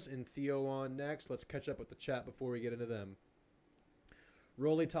James and Theo on next. Let's catch up with the chat before we get into them.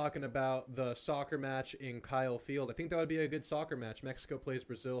 Rolly talking about the soccer match in Kyle Field. I think that would be a good soccer match. Mexico plays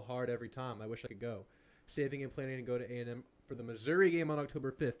Brazil hard every time. I wish I could go. Saving and planning to go to A&M for the Missouri game on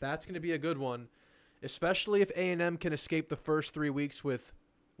October 5th. That's going to be a good one, especially if A&M can escape the first 3 weeks with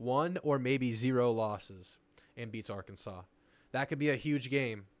 1 or maybe 0 losses and beats Arkansas. That could be a huge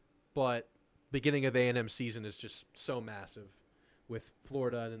game, but beginning of A&M season is just so massive with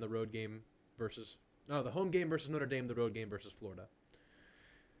Florida and then the road game versus the home game versus Notre Dame, the road game versus Florida.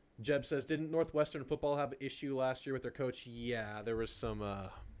 Jeb says, didn't Northwestern football have an issue last year with their coach? Yeah, there was some,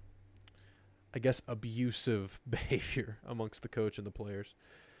 I guess, abusive behavior amongst the coach and the players.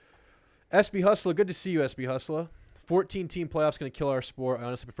 SB Hustler, good to see you, SB Hustler. 14-team playoffs going to kill our sport. I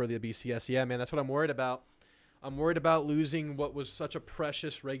honestly prefer the BCS. Yeah, man, that's what I'm worried about. I'm worried about losing what was such a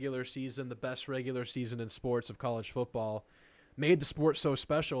precious regular season, the best regular season in sports of college football. Made the sport so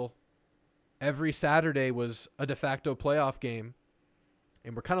special. Every Saturday was a de facto playoff game.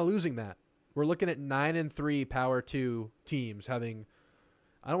 And we're kind of losing that. We're looking at 9-3 Power 2 teams having,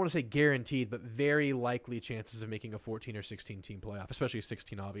 I don't want to say guaranteed, but very likely chances of making a 14 or 16 team playoff, especially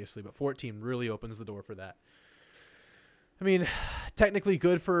 16 obviously, but 14 really opens the door for that. I mean, technically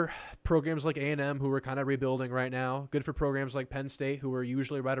good for programs like A&M who are kind of rebuilding right now. Good for programs like Penn State who are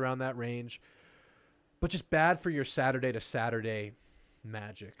usually right around that range. But just bad for your Saturday to Saturday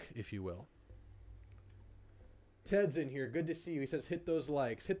magic, if you will. Ted's in here. Good to see you. He says, hit those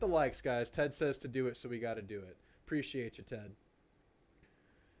likes. Hit the likes, guys. Ted says to do it, so we got to do it. Appreciate you, Ted.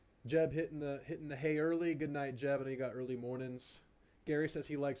 Jeb hitting the hay early. Good night, Jeb. I know you got early mornings. Gary says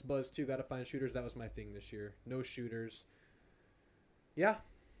he likes Buzz, too. Got to find shooters. That was my thing this year. No shooters. Yeah.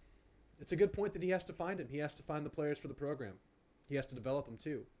 It's a good point that he has to find him. He has to find the players for the program. He has to develop them,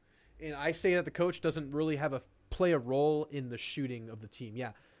 too. And I say that the coach doesn't really play a role in the shooting of the team.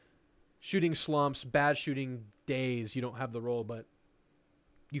 Yeah. Shooting slumps, bad shooting days, you don't have the role, but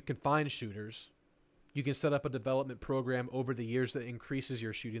you can find shooters. You can set up a development program over the years that increases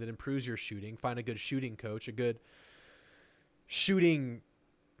your shooting, that improves your shooting. Find a good shooting coach, a good shooting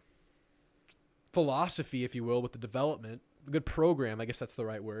philosophy, if you will, with the development. A good program, I guess that's the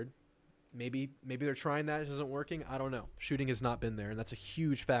right word. Maybe they're trying that. It isn't working. I don't know. Shooting has not been there, and that's a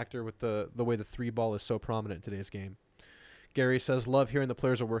huge factor with the way the three ball is so prominent in today's game. Gary says, love hearing the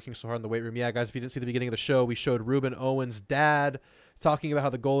players are working so hard in the weight room. Yeah, guys, if you didn't see the beginning of the show, we showed Ruben Owens' dad talking about how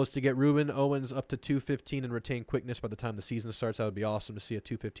the goal is to get Ruben Owens up to 215 and retain quickness by the time the season starts. That would be awesome to see a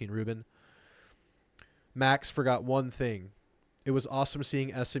 215 Ruben. Max forgot one thing. It was awesome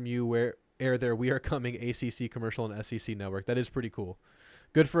seeing SMU air their We Are Coming ACC commercial on SEC Network. That is pretty cool.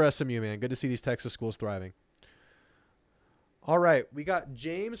 Good for SMU, man. Good to see these Texas schools thriving. All right, we got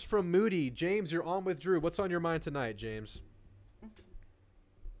James from Moody. James, you're on with Drew. What's on your mind tonight, James?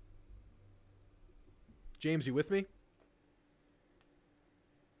 James, you with me?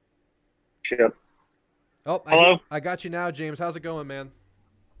 Yep. Oh, hello. I got you now, James. How's it going, man?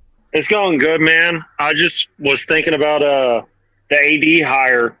 It's going good, man. I just was thinking about the AD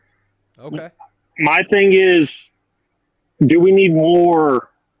hire. Okay. My thing is, do we need more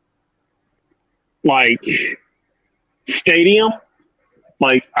like stadium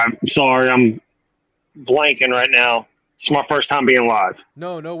Like, I'm sorry, I'm blanking right now. It's my first time being live.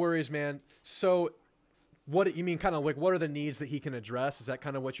 No worries, man. So, what you mean? Kind of like, what are the needs that he can address? Is that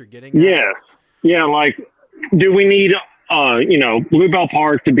kind of what you're getting at? Yes. Yeah, like, do we need, Bluebell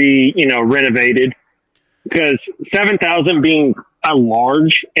Park to be, renovated? Because 7,000 being a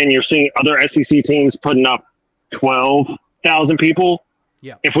large, and you're seeing other SEC teams putting up 12,000 people.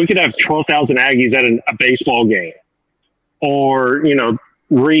 Yeah. If we could have 12,000 Aggies at a baseball game, or,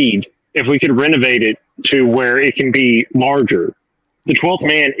 Reed, if we could renovate it to where it can be larger. The 12th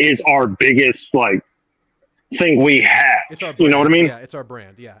man is our biggest, thing we have. It's our brand. You know what I mean? Yeah, it's our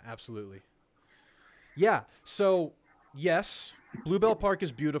brand. Yeah, absolutely. Yeah, so, yes, Bluebell Park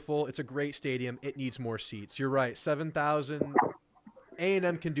is beautiful. It's a great stadium. It needs more seats. You're right. 7,000.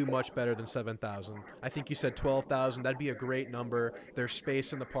 A&M can do much better than 7,000. I think you said 12,000. That'd be a great number. There's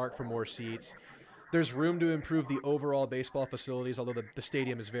space in the park for more seats. There's room to improve the overall baseball facilities, although the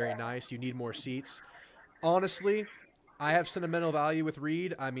stadium is very nice. You need more seats. Honestly, I have sentimental value with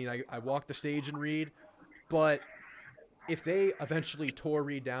Reed. I mean, I walked the stage in Reed, but if they eventually tore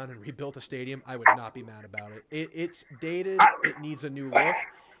Reed down and rebuilt a stadium, I would not be mad about it. It's dated. It needs a new look.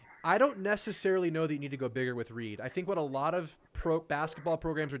 I don't necessarily know that you need to go bigger with Reed. I think what a lot of basketball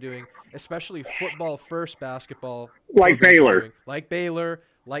programs are doing, especially football-first basketball, like Baylor,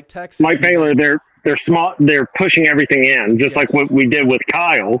 like Texas, like Baylor, they're small. They're pushing everything in, just like what we did with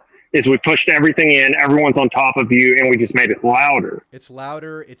Kyle. Is we pushed everything in, everyone's on top of you, and we just made it louder. It's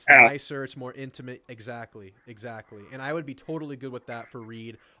louder, it's nicer, it's more intimate. Exactly. And I would be totally good with that for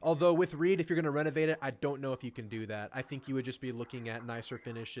Reed. Although with Reed, if you're going to renovate it, I don't know if you can do that. I think you would just be looking at nicer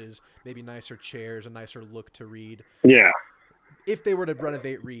finishes, maybe nicer chairs, a nicer look to Reed. Yeah. If they were to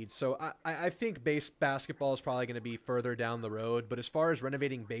renovate Reed. So I think basketball is probably going to be further down the road. But as far as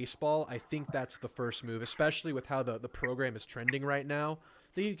renovating baseball, I think that's the first move, especially with how the program is trending right now.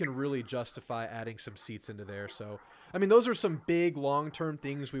 I think you can really justify adding some seats into there. So, I mean, those are some big long-term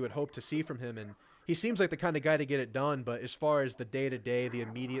things we would hope to see from him. And he seems like the kind of guy to get it done. But as far as the day-to-day, the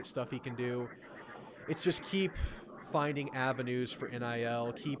immediate stuff he can do, it's just keep finding avenues for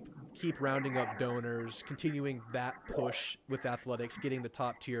NIL, keep rounding up donors, continuing that push with athletics, getting the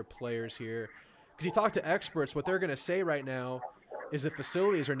top-tier players here. Because you talk to experts, what they're going to say right now is that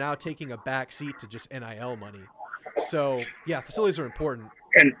facilities are now taking a back seat to just NIL money. So, yeah, facilities are important.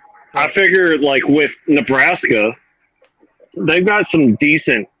 And I figure, with Nebraska, they've got some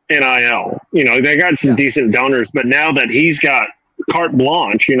decent NIL. They got some decent donors. But now that he's got carte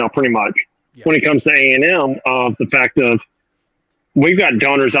blanche, pretty much, when it comes to A&M, of the fact of we've got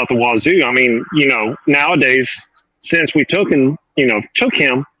donors out the wazoo. I mean, nowadays, since we took him,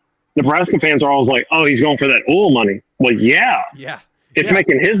 Nebraska fans are always like, oh, he's going for that oil money. Well, yeah. It's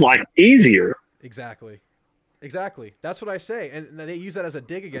making his life easier. Exactly. That's what I say. And they use that as a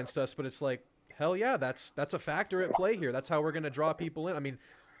dig against us, but it's like, hell yeah, that's a factor at play here. That's how we're going to draw people in. I mean,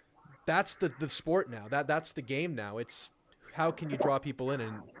 that's the sport now. That's the game now. It's how can you draw people in?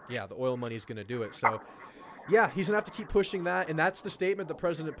 And yeah, the oil money is going to do it. So yeah, he's going to have to keep pushing that. And that's the statement the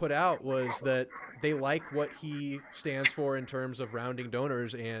president put out, was that they like what he stands for in terms of rounding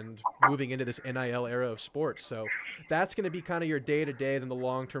donors and moving into this NIL era of sports. So that's going to be kind of your day-to-day. Then the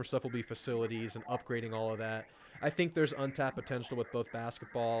long-term stuff will be facilities and upgrading all of that. I think there's untapped potential with both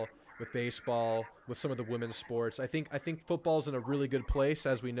basketball, with baseball, with some of the women's sports. I think football's in a really good place.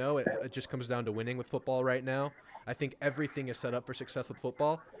 As we know, it just comes down to winning with football right now. I think everything is set up for success with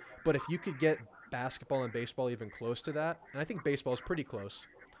football. But if you could get basketball and baseball even close to that, and I think baseball is pretty close,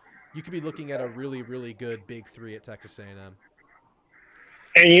 you could be looking at a really, really good big three at Texas A&M.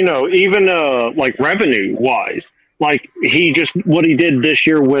 And, even revenue wise, what he did this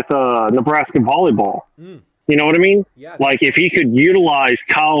year with Nebraska volleyball. You know what I mean? Yeah. If he could utilize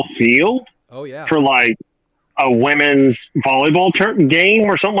Kyle Field for a women's volleyball game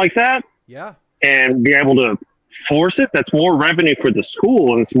or something like that. Yeah. And be able to force it, that's more revenue for the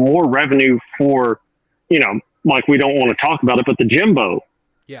school, and it's more revenue for, we don't want to talk about it, but the Jimbo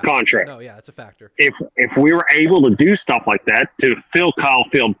contract. No, yeah, it's a factor. If we were able to do stuff like that to fill Kyle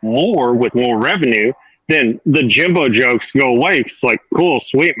Field more with more revenue, then the Jimbo jokes go away. It's like, cool,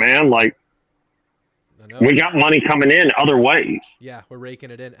 sweet, man. We got money coming in other ways. Yeah, we're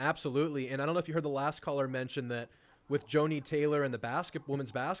raking it in. Absolutely. And I don't know if you heard the last caller mention that with Joni Taylor and the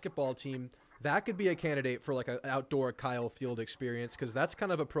women's basketball team, that could be a candidate for an outdoor Kyle Field experience, because that's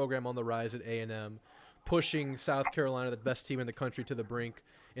kind of a program on the rise at A&M, pushing South Carolina, the best team in the country, to the brink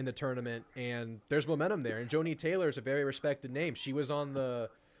in the tournament. And there's momentum there. And Joni Taylor is a very respected name. She was on the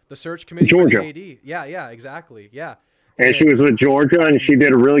search committee for the AD. Yeah, exactly. Yeah. And she was with Georgia, and she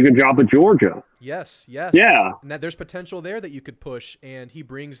did a really good job with Georgia. Yes, yes. Yeah. And that there's potential there that you could push, and he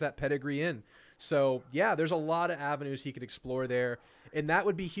brings that pedigree in. So, yeah, there's a lot of avenues he could explore there. And that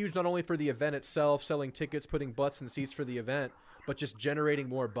would be huge not only for the event itself, selling tickets, putting butts in seats for the event, but just generating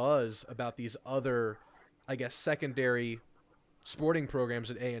more buzz about these other, I guess, secondary sporting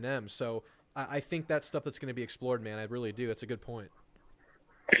programs at A&M. So I think that's stuff that's going to be explored, man. I really do. It's a good point.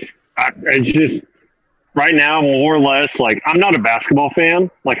 It's just right now, more or less, like, I'm not a basketball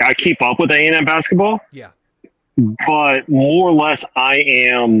fan. Like, I keep up with A&M basketball. Yeah. But more or less, I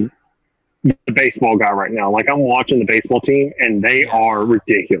am the baseball guy right now. Like, I'm watching the baseball team, and they are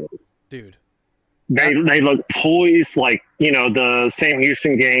ridiculous. Dude. They look poised, like, you know, the Sam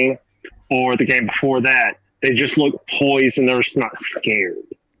Houston game or the game before that. They just look poised, and they're just not scared.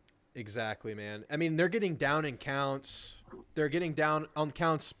 Exactly, man. I mean, they're getting down in counts. They're getting down on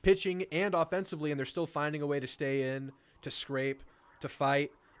counts pitching and offensively, and they're still finding a way to stay in, to scrape, to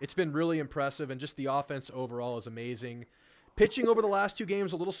fight. It's been really impressive, and just the offense overall is amazing. Pitching over the last two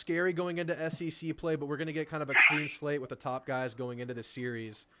games, a little scary going into SEC play, but we're going to get kind of a clean slate with the top guys going into this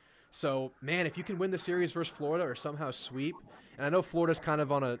series. So, man, if you can win the series versus Florida or somehow sweep, and I know Florida's kind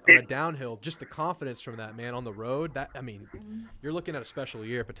of on a downhill, just the confidence from that, man, on the road, that, I mean, you're looking at a special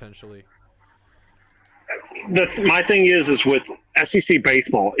year potentially. My thing is with SEC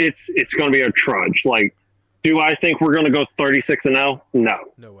baseball, it's going to be a trudge. Like, do I think we're going to go 36-0? No.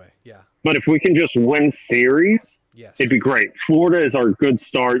 No way, yeah. But if we can just win series, yes, it'd be great. Florida is our good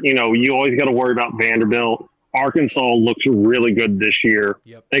start. You know, you always got to worry about Vanderbilt. Arkansas looks really good this year.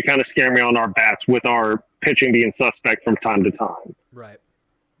 Yep. They kind of scare me on our bats with our pitching being suspect from time to time. Right.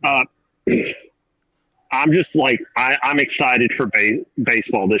 I'm just like, I'm excited for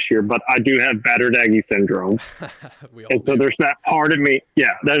baseball this year, but I do have battered Aggie syndrome. And so there's that part of me.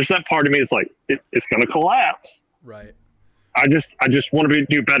 Yeah, there's that part of me that's like, it's going to collapse. Right. I just want to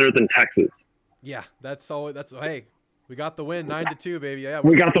do better than Texas. Yeah, hey, we got the win, 9-2, baby. Yeah,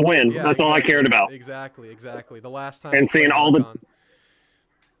 we got the win. Yeah, that's all I cared about. Exactly. The last time. And seeing all the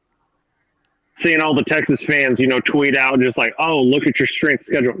Texas fans, you know, tweet out just like, "Oh, look at your strength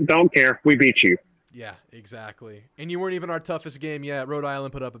schedule." Don't care. We beat you. Yeah, exactly. And you weren't even our toughest game yet. Rhode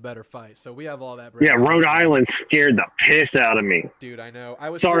Island put up a better fight, so we have all that. Yeah, Rhode Island scared the piss out of me. Dude, I know.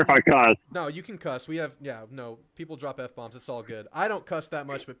 Sorry if I cuss. No, you can cuss. People drop F-bombs. It's all good. I don't cuss that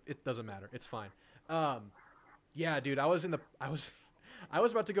much, but it doesn't matter. It's fine. Yeah, dude, I was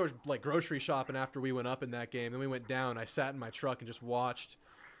about to go like grocery shopping after we went up in that game. Then we went down. I sat in my truck and just watched,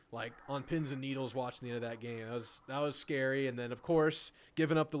 like, on pins and needles, watching the end of that game. That was scary. And then, of course,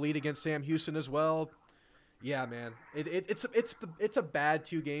 giving up the lead against Sam Houston as well. Yeah, man, it's a bad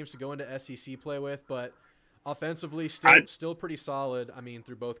 2 games to go into SEC play with, but offensively still pretty solid. I mean,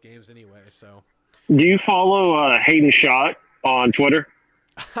 through both games anyway. So, do you follow Hayden Schott on Twitter?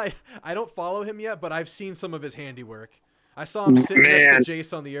 I don't follow him yet, but I've seen some of his handiwork. I saw him sitting next to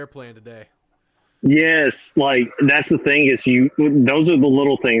Jace on the airplane today. Yes, like, that's the thing is those are the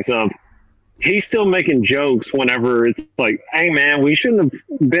little things of he's still making jokes whenever it's like, hey man, we shouldn't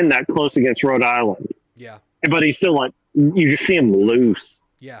have been that close against Rhode Island. Yeah. But he's still like, you just see him loose.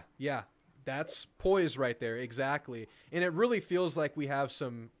 Yeah. That's poise right there, exactly. And it really feels like we have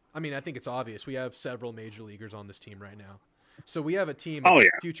I think it's obvious. We have several major leaguers on this team right now. So we have a team of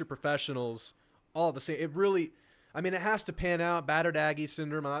future professionals, all the same. It really, it has to pan out. Battered Aggie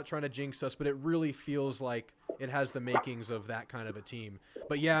syndrome. I'm not trying to jinx us, but it really feels like it has the makings of that kind of a team.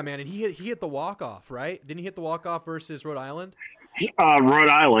 But yeah, man, and he hit the walk-off, right? Didn't he hit the walk-off versus Rhode Island? Rhode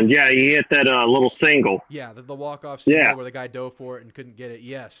Island, yeah, he hit that little single. Yeah, the walk-off single where the guy dove for it and couldn't get it.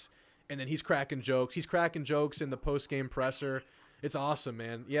 Yes, and then he's cracking jokes. He's cracking jokes in the post-game presser. It's awesome,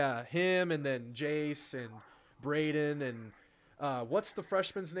 man. Yeah, him and then Jace and Braden and what's the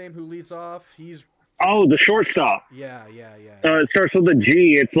freshman's name who leads off? The shortstop. Yeah. It starts with a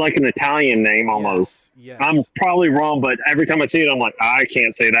G. It's like an Italian name almost. Yes. I'm probably wrong, but every time I see it, I'm like, I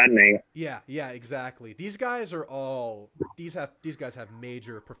can't say that name. Yeah, exactly. These guys have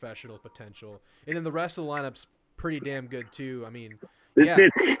major professional potential, and then the rest of the lineup's pretty damn good too. I mean,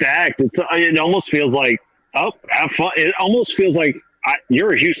 it's stacked. It almost feels like, have fun. It almost feels like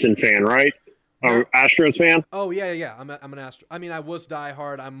you're a Houston fan, right? No. Astros fan? Oh, yeah. I'm an Astro. I was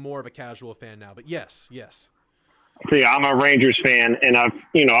diehard. I'm more of a casual fan now, but yes. See, I'm a Rangers fan, and I've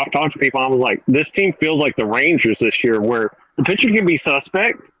talked to people. I was like, this team feels like the Rangers this year, where the pitcher can be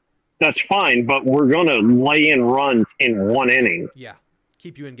suspect. That's fine, but we're going to lay in runs in 1 inning. Yeah,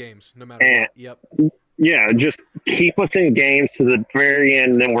 keep you in games no matter what. Yep. Yeah, just keep us in games to the very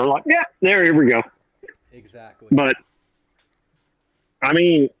end, and then we're like, here we go. Exactly. But, I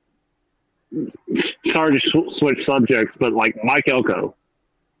mean, sorry to switch subjects, but like Mike Elko.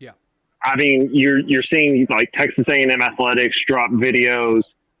 Yeah. I mean, you're seeing like Texas A&M athletics drop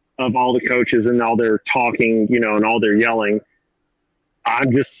videos of all the coaches and all their talking, and all their yelling.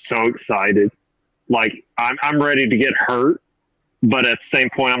 I'm just so excited. Like I'm ready to get hurt, but at the same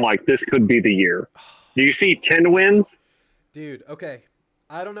point, I'm like, this could be the year. Do you see 10 wins? Dude, okay.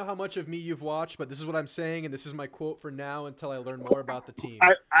 I don't know how much of me you've watched, but this is what I'm saying, and this is my quote for now until I learn more about the team.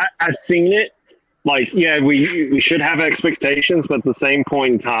 I've seen it. Like, yeah, we should have expectations, but at the same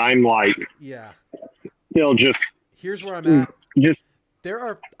point in time, like, yeah, still just. Here's where I'm at. Just.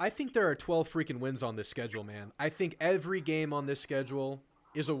 I think there are 12 freaking wins on this schedule, man. I think every game on this schedule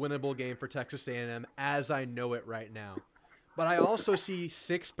is a winnable game for Texas A&M as I know it right now. But I also see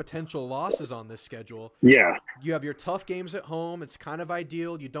 6 potential losses on this schedule. Yeah. You have your tough games at home. It's kind of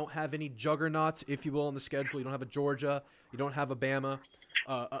ideal. You don't have any juggernauts, if you will, on the schedule. You don't have a Georgia. You don't have a Bama,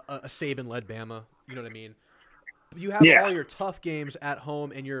 a Saban-led Bama. You know what I mean? You have all your tough games at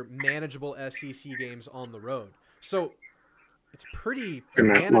home and your manageable SEC games on the road. So it's pretty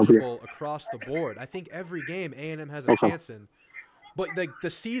manageable across the board. I think every game A&M has a chance in. But the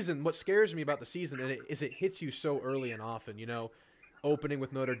season, what scares me about the season is it hits you so early and often, opening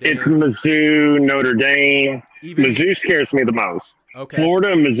with Notre Dame. It's Mizzou, Notre Dame. Mizzou scares me the most. Okay.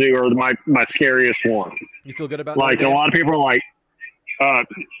 Florida and Mizzou are my scariest ones. You feel good about like Notre Dame? A lot of people are like,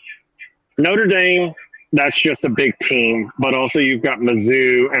 Notre Dame, that's just a big team. But also you've got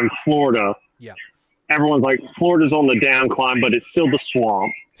Mizzou and Florida. Yeah. Everyone's like, Florida's on the down climb, but it's still the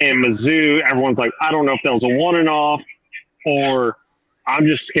swamp. And Mizzou, everyone's like, I don't know if that was a one and off or I'm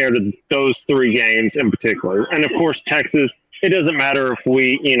just scared of those 3 games in particular. And of course, Texas, it doesn't matter if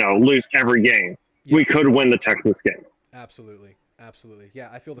we, lose every game. Yeah. We could win the Texas game. Absolutely. Absolutely. Yeah,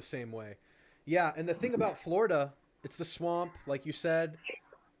 I feel the same way. Yeah, and the thing about Florida, it's the swamp, like you said.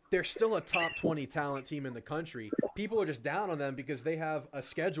 They're still a top 20 talent team in the country. People are just down on them because they have a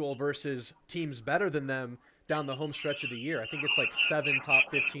schedule versus teams better than them down the home stretch of the year. I think it's like 7 top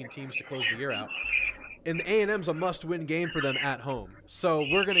 15 teams to close the year out. And A&M's a must-win game for them at home. So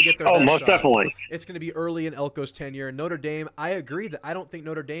we're going to get their best most shot. Definitely. It's going to be early in Elko's tenure. Notre Dame, I agree that I don't think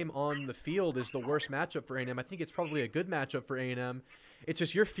Notre Dame on the field is the worst matchup for A&M. I think it's probably a good matchup for A&M. It's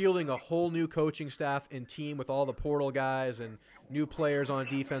just you're fielding a whole new coaching staff and team with all the portal guys and new players on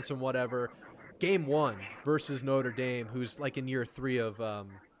defense and whatever. Game 1 versus Notre Dame, who's like in year 3 of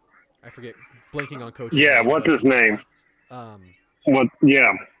I forget, blanking on coaching. Yeah, what's his name? What?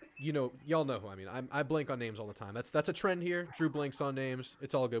 Yeah. Y'all know who I mean. I blank on names all the time. That's a trend here. Drew blanks on names.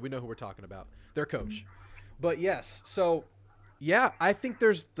 It's all good. We know who we're talking about. Their coach. But yes, so yeah, I think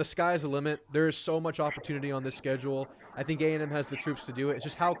the sky's the limit. There is so much opportunity on this schedule. I think A&M has the troops to do it. It's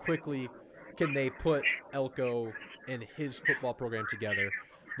just how quickly can they put Elko and his football program together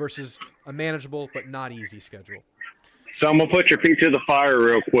versus a manageable but not easy schedule. So I'm gonna put your feet to the fire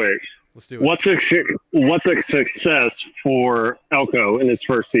real quick. Let's do it. What's a success for Elko in his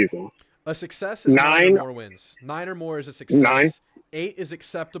first season? A success is 9 or more wins. 9 or more is a success. 9? 8 is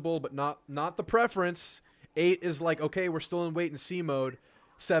acceptable, but not the preference. 8 is like, okay, we're still in wait and see mode.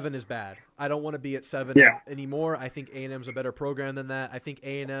 7 is bad. I don't want to be at 7 anymore. I think A&M's a better program than that. I think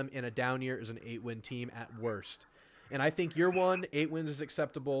A&M in a down year is an 8-win team at worst. And I think year 1, 8 wins is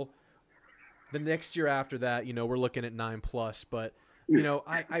acceptable. The next year after that, we're looking at 9+, but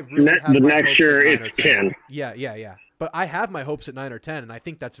I really have the my next hopes year at 9 it's 10. Yeah. But I have my hopes at 9 or 10, and I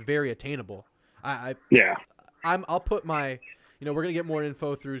think that's very attainable. I'll put my, we're gonna get more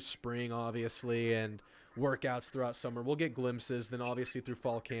info through spring, obviously, and workouts throughout summer. We'll get glimpses, then obviously through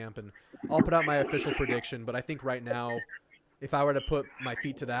fall camp, and I'll put out my official prediction. But I think right now, if I were to put my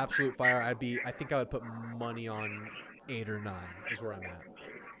feet to the absolute fire, I think I would put money on 8 or 9 is where I'm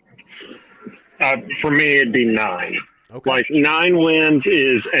at. For me, it'd be 9. Okay. Like 9 wins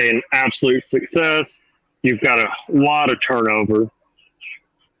is an absolute success. You've got a lot of turnover.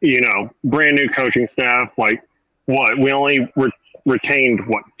 Brand new coaching staff. Like what? We only retained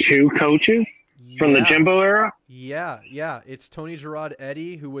 2 coaches from the Jimbo era. Yeah. It's Tony Gerard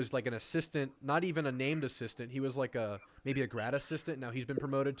Eddy, who was like an assistant, not even a named assistant. He was like maybe a grad assistant. Now he's been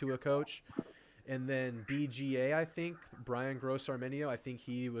promoted to a coach. And then BGA, I think Brian Gross Armenio, I think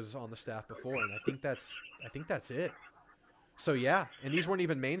he was on the staff before, and I think that's it. So yeah, and these weren't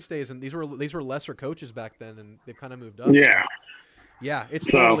even mainstays, and these were lesser coaches back then, and they've kind of moved up. Yeah, it's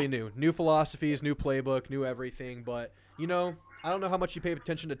totally new philosophies, new playbook, new everything. But I don't know how much you pay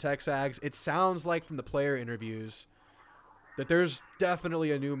attention to Texags. It sounds like from the player interviews that there's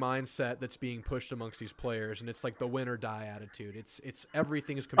definitely a new mindset that's being pushed amongst these players, and it's like the win or die attitude. It's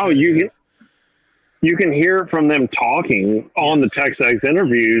everything is competitive. you can hear from them talking on the Yes. Texags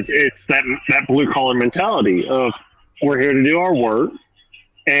interviews. It's that blue collar mentality of we're here to do our work.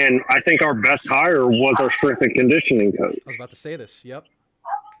 And I think our best hire was our strength and conditioning coach. I was about to say this. Yep.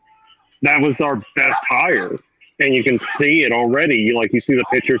 That was our best hire. And you can see it already. Like, you see the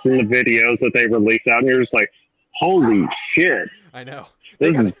pictures and the videos that they release out, and you're just like, holy shit, I know.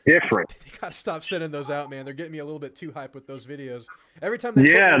 this is different. They gotta stop sending those out, man. They're getting me a little bit too hyped with those videos. Every time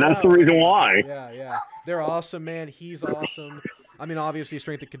they Yeah, put one that's out, the reason why. Yeah. They're awesome, man. He's awesome. I mean, obviously,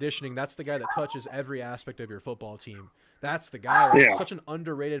 strength and conditioning, that's the guy that touches every aspect of your football team. That's the guy. Right? Yeah. Such an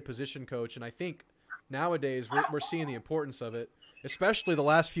underrated position coach, and I think nowadays we're seeing the importance of it. Especially the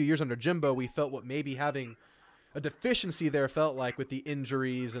last few years under Jimbo, we felt what maybe having a deficiency there felt like with the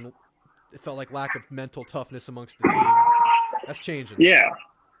injuries, and it felt like lack of mental toughness amongst the team. That's changing. Yeah.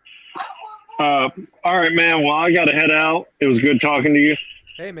 All right, man. Well, I got to head out. It was good talking to you.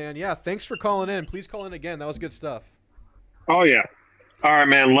 Hey, man. Yeah, thanks for calling in. Please call in again. That was good stuff. Oh, yeah. All right,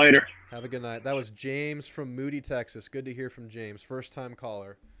 man. Later. Have a good night. That was James from Moody, Texas. Good to hear from James. First-time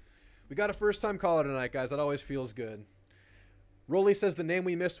caller. We got a first-time caller tonight, guys. That always feels good. Rolly says the name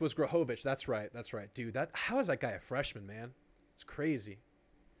we missed was Grahovich. That's right. Dude, how is that guy a freshman, man? It's crazy.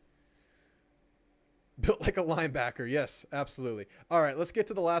 Built like a linebacker. Yes, absolutely. All right, let's get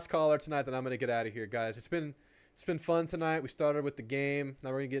to the last caller tonight, then I'm going to get out of here, guys. It's been fun tonight. We started with the game.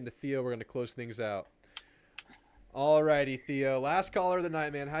 Now we're going to get into Theo. We're going to close things out. All righty, Theo. Last caller of the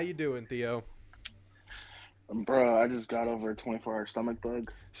night, man. How you doing, Theo? Bro, I just got over a 24-hour stomach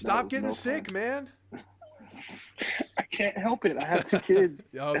bug. Stop getting sick, man. I can't help it. I have 2 kids.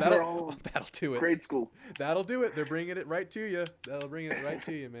 Oh, that'll do it. Grade school. That'll do it. They're bringing it right to you.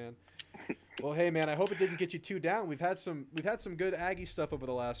 Man. Well, hey, man, I hope it didn't get you too down. We've had some good Aggie stuff over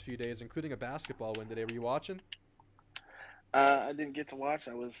the last few days, including a basketball win today. Were you watching? I didn't get to watch.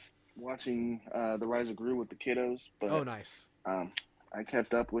 I was watching The Rise of Gru with the kiddos. But, oh, nice. I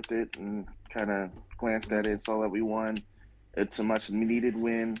kept up with it and kind of glanced at it, saw that we won. It's a much-needed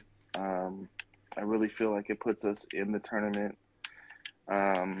win. I really feel like it puts us in the tournament.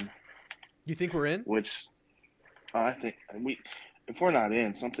 You think we're in? Which I think if we're not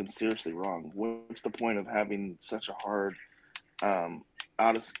in, something's seriously wrong. What's the point of having such a hard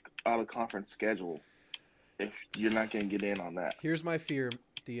out of conference schedule if you're not going to get in on that? Here's my fear,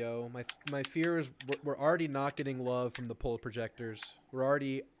 Theo. My fear is we're already not getting love from the poll projectors. We're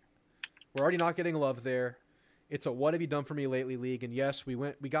already not getting love there. It's a what have you done for me lately league, and yes, we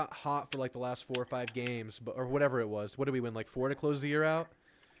got hot for like the last 4 or 5 games, or whatever it was. What did we win, like 4 to close the year out?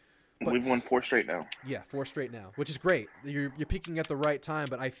 But we've won 4 straight now. Yeah, 4 straight now, which is great. You're peaking at the right time,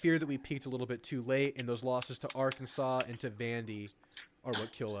 but I fear that we peaked a little bit too late, and those losses to Arkansas and to Vandy are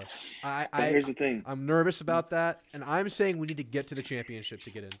what kill us. Here's the thing. I'm nervous about that, and I'm saying we need to get to the championship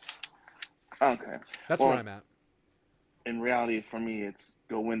to get in. Okay. That's where I'm at. In reality, for me, it's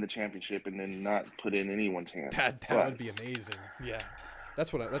go win the championship and then not put in anyone's hands. That would be amazing. Yeah.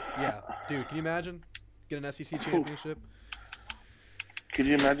 Yeah. Dude, can you imagine? Get an SEC championship? Could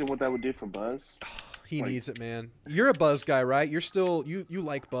you imagine what that would do for Buzz? He needs it, man. You're a Buzz guy, right? You're still you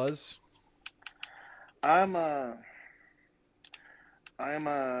like Buzz? I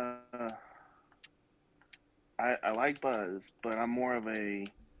like Buzz, but I'm more of a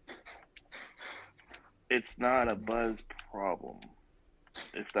it's not a Buzz problem,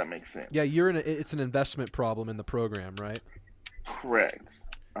 if that makes sense. Yeah, it's an investment problem in the program, right? Correct.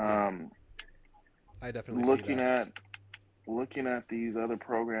 I definitely see that. Looking at these other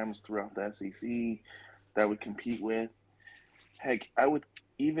programs throughout the SEC that would compete with, heck,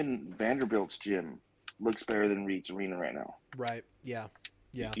 even Vanderbilt's gym looks better than Reed's Arena right now. Right. Yeah.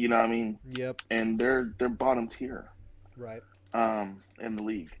 Yeah. You know what I mean? Yep. And they're bottom tier. Right. In the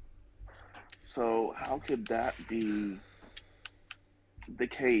league. So how could that be the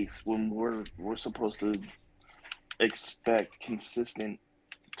case when we're supposed to expect consistent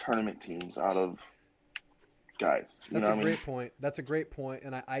tournament teams out of guys? That's a great point. That's a great point,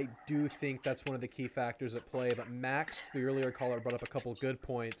 and I do think that's one of the key factors at play. But Max, the earlier caller, brought up a couple good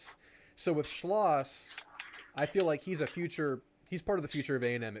points. So with Schloss, I feel like he's part of the future of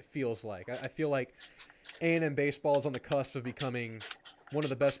A&M, it feels like. I feel like A&M baseball is on the cusp of becoming one of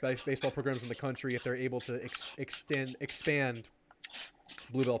the best baseball programs in the country if they're able to expand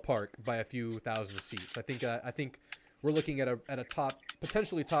Bluebell Park by a few thousand seats. I think we're looking at a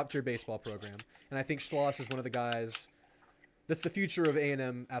potentially top tier baseball program, and I think Schloss is one of the guys that's the future of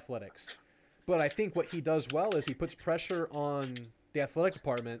A&M athletics. But I think what he does well is he puts pressure on the athletic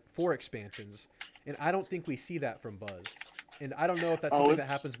department for expansions, and I don't think we see that from Buzz. And I don't know if that's something that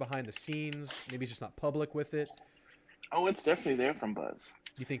happens behind the scenes. Maybe he's just not public with it. Oh, it's definitely there from Buzz.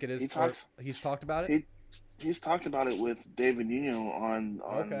 You think it is? He talks. He's talked about it. He he's talked about it with David Nuno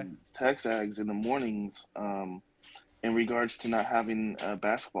Okay. on Texags in the mornings, in regards to not having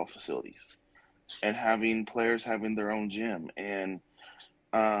basketball facilities and having players having their own gym and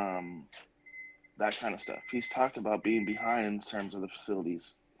um, that kind of stuff. He's talked about being behind in terms of the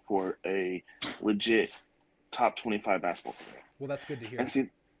facilities for a legit top 25 basketball program. Well, that's good to And hear.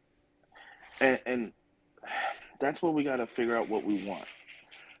 see, and that's what we got to figure out what we want.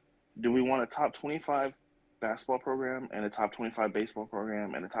 Do we want a top 25 basketball program and a top 25 baseball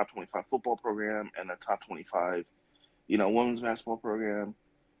program and a top 25 football program and a top 25, women's basketball program?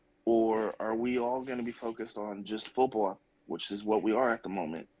 Or are we all going to be focused on just football, which is what we are at the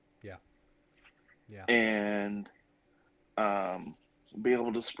moment, Yeah. Yeah. and be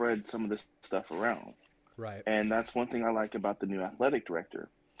able to spread some of this stuff around? Right. And that's one thing I like about the new athletic director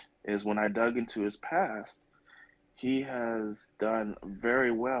is when I dug into his past, he has done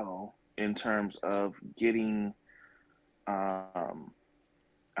very well in terms of getting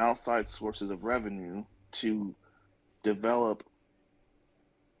outside sources of revenue to develop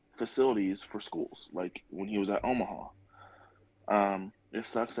facilities for schools. Like when he was at Omaha, it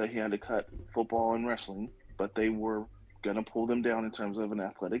sucks that he had to cut football and wrestling, but they were gonna pull them down in terms of an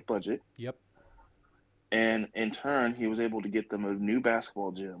athletic budget. Yep. And in turn, he was able to get them a new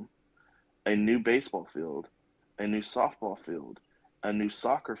basketball gym, a new baseball field, a new softball field, a new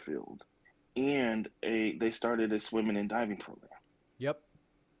soccer field, and they started a swimming and diving program. Yep.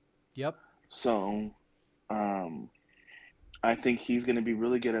 Yep. So, I think he's going to be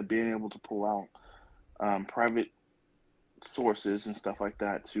really good at being able to pull out private sources and stuff like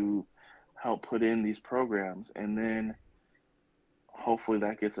that to help put in these programs, and then hopefully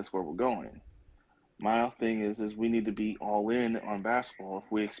that gets us where we're going. My thing is we need to be all in on basketball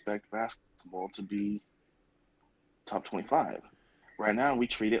if we expect basketball to be top 25. Right now, we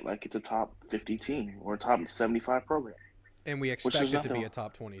treat it like it's a top 50 team or a top 75 program. And we Which expect there's it to be nothing a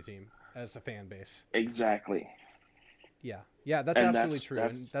top 20 team as a fan base. exactly. Yeah. Yeah, that's And absolutely true.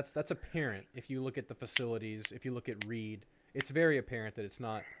 And that's apparent if you look at the facilities, if you look at Reed, it's very apparent that it's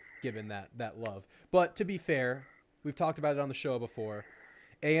not given that love. But to be fair, we've talked about it on the show before.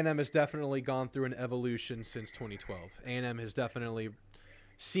 A&M has definitely gone through an evolution since 2012. A&M has definitely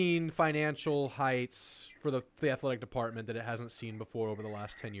seen financial heights for the athletic department that it hasn't seen before over the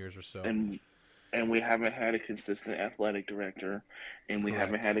last 10 years or so. And we haven't had a consistent athletic director, and we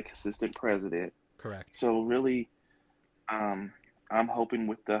haven't Correct. had a consistent president. Correct. So really, I'm hoping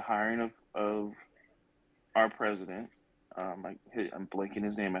with the hiring of our president, I'm blanking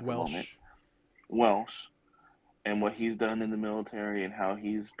his name at the moment, Welsh, and what he's done in the military and how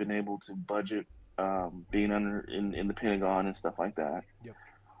he's been able to budget, being in the Pentagon and stuff like that. Yep.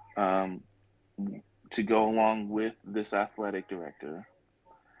 To go along with this athletic director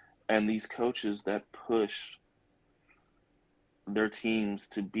and these coaches that push their teams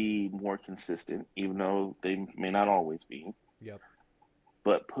to be more consistent, even though they may not always be. Yep.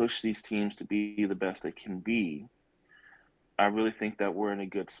 But push these teams to be the best they can be. I really think that we're in a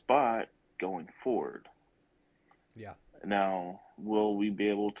good spot going forward. Yeah. Now, will we be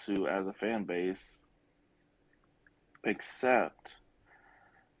able to, as a fan base, accept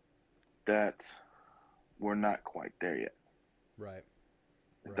that we're not quite there yet? Right.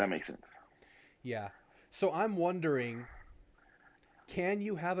 If that makes sense. Yeah. So I'm wondering, can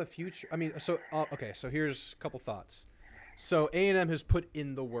you have a future? I mean, so okay. So here's a couple thoughts. So A&M has put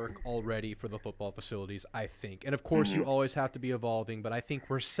in the work already for the football facilities, I think, and of course you always have to be evolving, but I think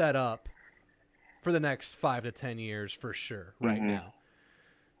we're set up for the next 5 to 10 years for sure right now.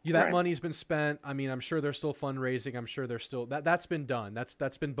 That money's been spent. I mean, I'm sure they're still fundraising. I'm sure they're still that's been done.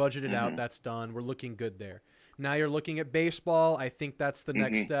 That's been budgeted out. That's done. We're looking good there. Now you're looking at baseball. I think that's the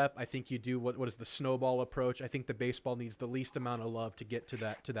next step. I think you do what is the snowball approach. I think the baseball needs the least amount of love to get to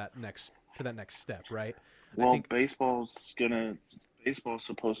that next step, right? Well, I think baseball's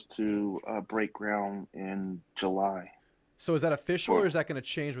supposed to break ground in July. So is that official or is that going to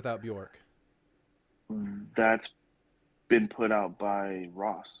change without Bjork? That's been put out by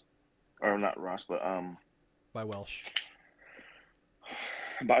Ross, or not Ross, but by Welsh.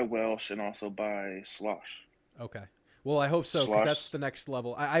 By Welsh and also by Slosh. Okay. Well, I hope so because that's the next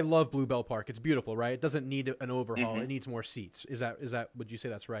level. I love Bluebell Park. It's beautiful, right? It doesn't need an overhaul. It needs more seats. Is that? Would you say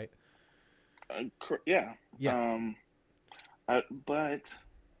that's right? Yeah. Yeah. But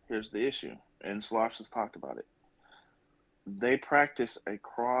here's the issue, and Slosh has talked about it. They practice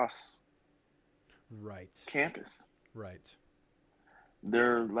across campus. Right.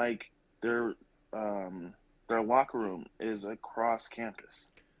 Their locker room is across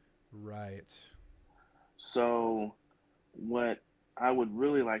campus. Right. So what I would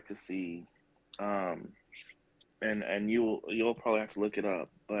really like to see, um, and you'll probably have to look it up,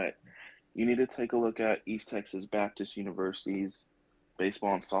 but you need to take a look at East Texas Baptist University's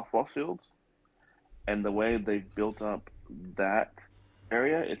baseball and softball fields and the way they've built up that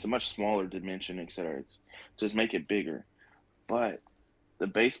area. It's a much smaller dimension, etc. Just make it bigger. But the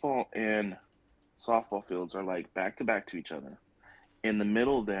baseball and softball fields are like back to back to each other. In the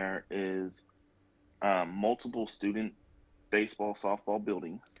middle there is multiple student baseball, softball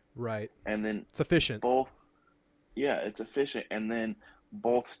buildings, Right. and then It's efficient. both. Yeah, it's efficient, and then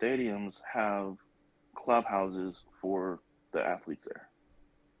both stadiums have clubhouses for the athletes there.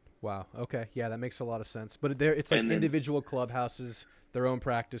 Wow. Okay. Yeah, that makes a lot of sense. But there, it's like And then individual clubhouses, their own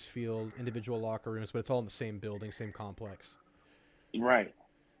practice field, individual locker rooms, but it's all in the same building, same complex. right,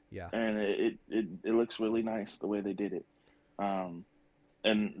 Yeah. and it looks really nice the way they did it. Um,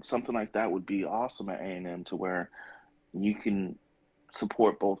 and something like that would be awesome at A&M to where you can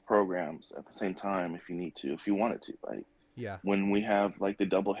support both programs at the same time if you need to, if you wanted to. Like Yeah. when we have like the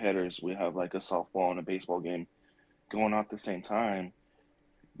double headers, we have like a softball and a baseball game going on at the same time.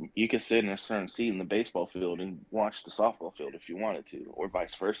 You could sit in a certain seat in the baseball field and watch the softball field if you wanted to, or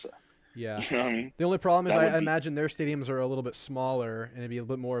vice versa. Yeah. You know what I mean? The only problem is That would I be imagine their stadiums are a little bit smaller, and it'd be a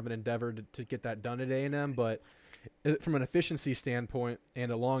little bit more of an endeavor to get that done at A&M. But from an efficiency standpoint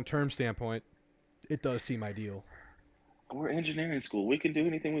and a long-term standpoint, it does seem ideal. we're engineering school. We can do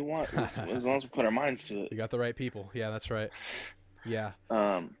anything we want as long as we put our minds to You got the right people. Yeah, that's right. Yeah.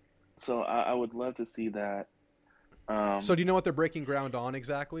 it. So I would love to see that. So do you know what they're breaking ground on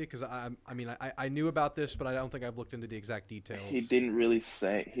exactly? Because I mean, I knew about this, but I don't think I've looked into the exact details. He didn't really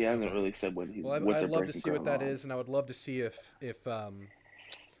say. He hasn't Okay. really said what Well, what I'd they're love to breaking see what ground that on. is, and I would love to see if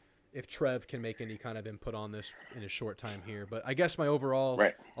Trev can make any kind of input on this in his short time here. But I guess my overall,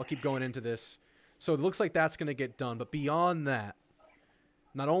 Right. I'll keep going into this. So it looks like that's going to get done. But beyond that,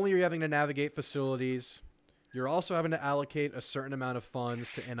 not only are you having to navigate facilities, you're also having to allocate a certain amount of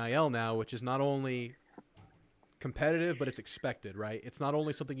funds to NIL now, which is not only competitive, but it's expected, right? It's not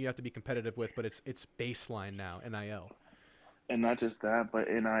only something you have to be competitive with, but it's baseline now, NIL. And not just that, but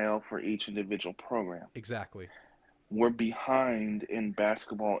NIL for each individual program. Exactly. We're behind in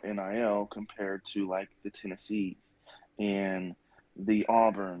basketball NIL compared to like the Tennessees and the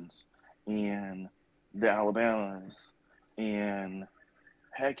Auburns and the Alabamas and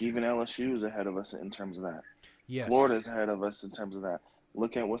heck, even LSU is ahead of us in terms of that. Yes. Florida's ahead of us in terms of that.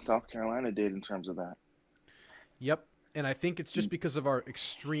 Look at what South Carolina did in terms of that. Yep. And I think it's just because of our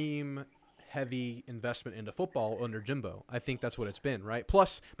extreme heavy investment into football under Jimbo. I think that's what it's been, right?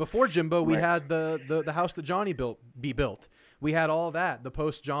 Plus, before Jimbo, we Right. had the house that Johnny built. We had all that, the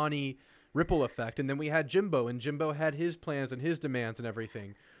post Johnny ripple effect, and then we had Jimbo, and Jimbo had his plans and his demands and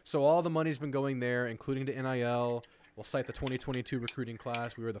everything. So all the money's been going there, including to NIL. We'll cite the 2022 recruiting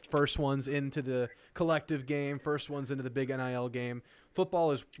class. We were the first ones into the collective game, first ones into the big NIL game.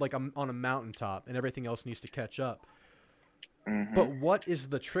 Football is like on a mountaintop, and everything else needs to catch up. Mm-hmm. But what is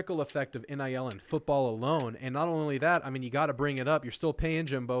the trickle effect of NIL and football alone? And not only that, I mean, you got to bring it up. You're still paying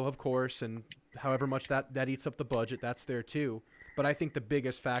Jimbo, of course, and however much that eats up the budget, that's there too. But I think the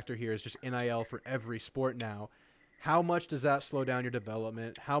biggest factor here is just NIL for every sport now. How much does that slow down your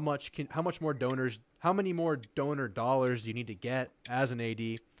development? How many more donor dollars do you need to get as an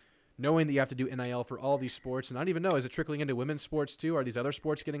AD, knowing that you have to do NIL for all these sports? And I don't even know, is it trickling into women's sports too? Are these other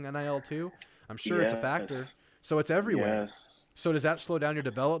sports getting NIL too? I'm sure it's a factor. So it's everywhere. Yes. So does that slow down your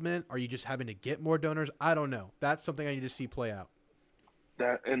development? Are you just having to get more donors? I don't know. That's something I need to see play out.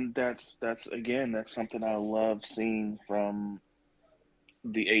 That's again, that's something I love seeing from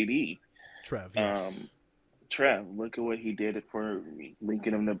the AD. Trev, yes. Trev, look at what he did for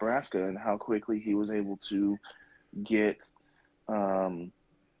Lincoln of Nebraska and how quickly he was able to get their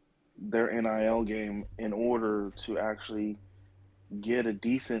NIL game in order to actually get a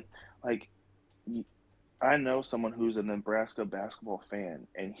decent, like, I know someone who's a Nebraska basketball fan,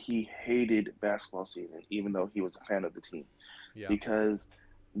 and he hated basketball season, even though he was a fan of the team, because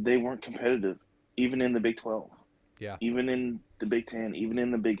they weren't competitive, even in the Big 12, even in the Big 10, even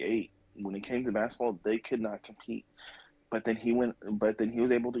in the Big 8. When it came to basketball, they could not compete. But then he was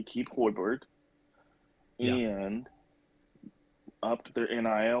able to keep Hoiberg and upped their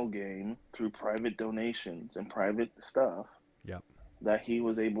NIL game through private donations and private stuff. That he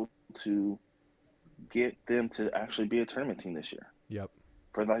was able to get them to actually be a tournament team this year.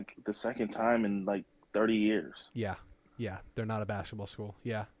 For like the second time in like 30 years. Yeah. They're not a basketball school.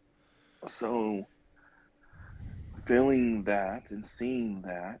 Yeah. So feeling that and seeing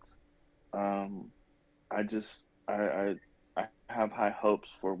that, I have high hopes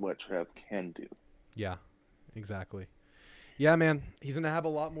for what Trev can do. Yeah, exactly. Yeah, man. He's going to have a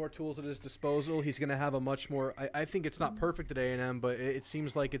lot more tools at his disposal. He's going to have a much more. I think it's not perfect at A&M, but it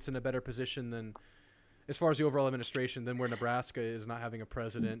seems like it's in a better position than, as far as the overall administration, than where Nebraska is, not having a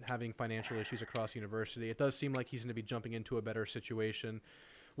president, having financial issues across the university. It does seem like he's going to be jumping into a better situation.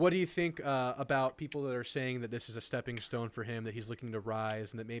 What do you think about people that are saying that this is a stepping stone for him, that he's looking to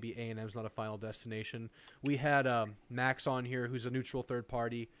rise, and that maybe A&M's not a final destination? We had Max on here, who's a neutral third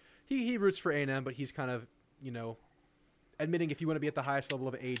party. He roots for A&M, but he's kind of, admitting if you want to be at the highest level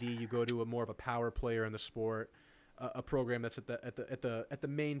of AD, you go to a more of a power player in the sport, a program that's at the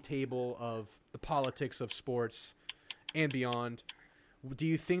main table of the politics of sports and beyond. Do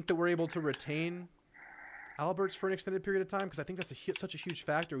you think that we're able to retain Alberts for an extended period of time? Because I think that's such a huge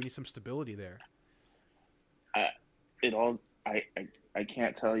factor. We need some stability there. I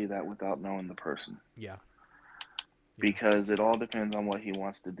can't tell you that without knowing the person. Yeah. Because it all depends on what he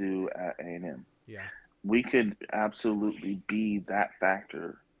wants to do at A&M. Yeah. We could absolutely be that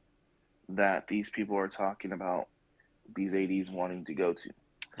factor that these people are talking about, these ADs wanting to go to.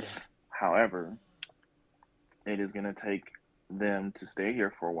 Yeah. However, it is going to take them to stay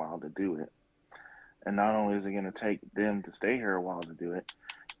here for a while to do it. And not only is it going to take them to stay here a while to do it,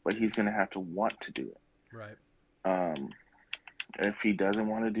 but he's going to have to want to do it. Right. If he doesn't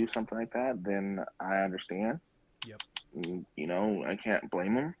want to do something like that, then I understand. Yep. I can't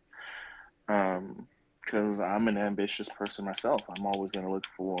blame him. Because I'm an ambitious person myself. I'm always going to look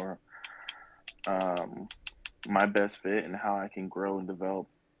for my best fit and how I can grow and develop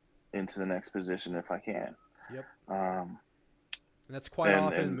into the next position if I can. Yep. And that's quite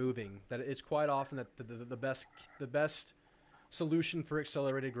often moving. That it's quite often that the best solution for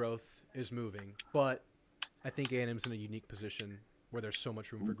accelerated growth is moving. But I think A&M's in a unique position where there's so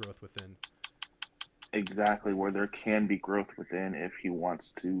much room for growth within. Exactly, where there can be growth within if he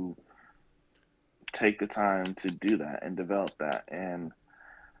wants to take the time to do that and develop that. And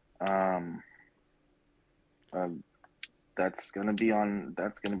that's gonna be on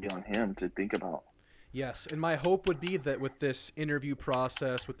him to think about. Yes, and my hope would be that with this interview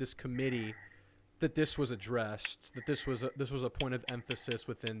process, with this committee, that this was addressed, that this was a point of emphasis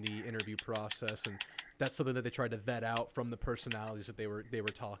within the interview process, and that's something that they tried to vet out from the personalities that they were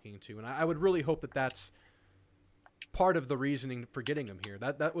talking to. And I would really hope that that's part of the reasoning for getting him here.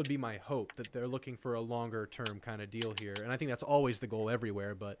 That would be my hope, that they're looking for a longer term kind of deal here. And I think that's always the goal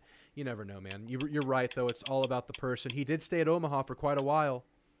everywhere, but you never know, man. You're right, though. It's all about the person. He did stay at Omaha for quite a while.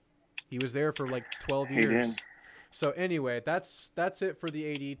 He was there for like 12 years. Did. So anyway, that's it for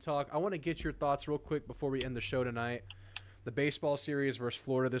the AD talk. I want to get your thoughts real quick before we end the show tonight. The baseball series versus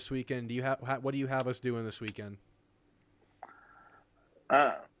Florida this weekend. What do you have us doing this weekend?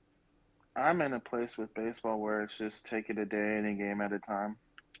 I'm in a place with baseball where it's just take it a day and a game at a time.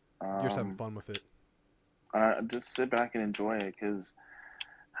 You're just having fun with it. Just sit back and enjoy it, because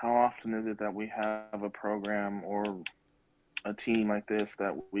how often is it that we have a program or a team like this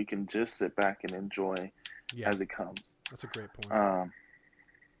that we can just sit back and enjoy as it comes? That's a great point.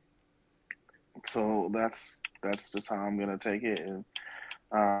 So that's just how I'm gonna take it. And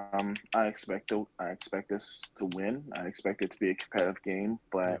I expect us to win. I expect it to be a competitive game,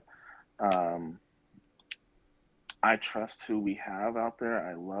 but I trust who we have out there.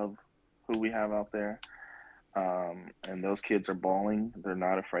 I love who we have out there. And those kids are balling. They're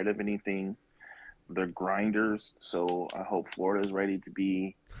not afraid of anything. They're grinders. So I hope Florida is ready to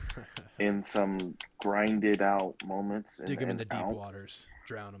be in some grinded out moments. Dig them in the deep waters.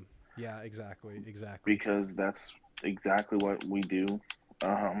 Drown them. Yeah, exactly. Because that's exactly what we do.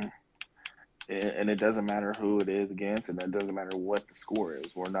 And it doesn't matter who it is against, and it doesn't matter what the score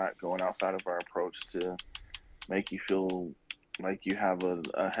is. We're not going outside of our approach to make you feel like you have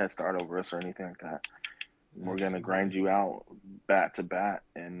a head start over us or anything like that. We're going to grind you out bat to bat,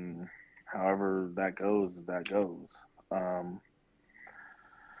 and however that goes, that goes.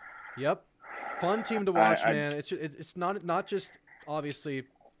 Yep. Fun team to watch, man. It's not just obviously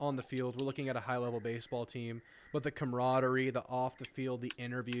on the field. We're looking at a high-level baseball team, but the camaraderie, the off-the-field, the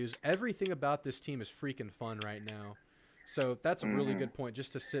interviews, everything about this team is freaking fun right now. So that's a really good point,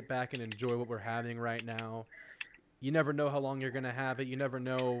 just to sit back and enjoy what we're having right now. You never know how long you're going to have it. You never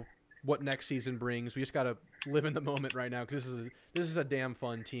know what next season brings. We just got to live in the moment right now, because this is a damn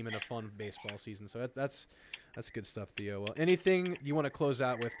fun team and a fun baseball season. So that's good stuff, Theo. Well, anything you want to close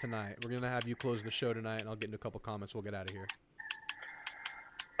out with tonight? We're going to have you close the show tonight, and I'll get into a couple comments. We'll get out of here.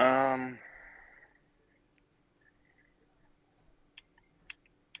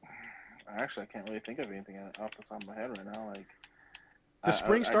 Actually, I can't really think of anything off the top of my head right now. Like, Does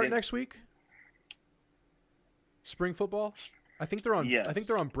spring start next week? Spring football? I think they're on. Yes. I think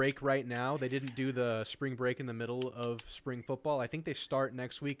they're on break right now. They didn't do the spring break in the middle of spring football. I think they start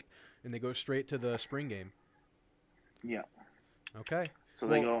next week and they go straight to the spring game. Yeah. Okay. So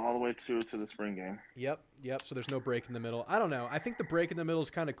they go all the way to the spring game. Yep. So there's no break in the middle. I don't know. I think the break in the middle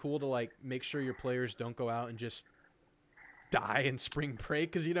is kind of cool to like make sure your players don't go out and just die in spring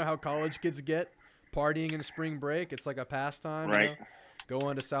break, because you know how college kids get partying in spring break. It's like a pastime. Right. You know? Go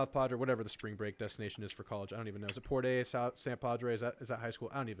on to South Padre, whatever the spring break destination is for college. I don't even know. Is it Port A, San Padre? Is that high school?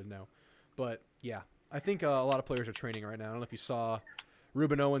 I don't even know. But yeah, I think a lot of players are training right now. I don't know if you saw.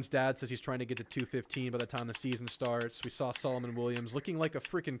 Ruben Owens' dad says he's trying to get to 215 by the time the season starts. We saw Solomon Williams looking like a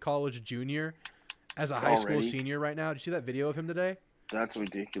freaking college junior as a high school senior right now. Did you see that video of him today? That's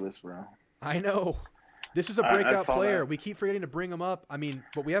ridiculous, bro. I know. This is a breakout player. That. We keep forgetting to bring him up. I mean,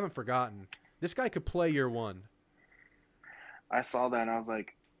 but we haven't forgotten. This guy could play year one. I saw that and I was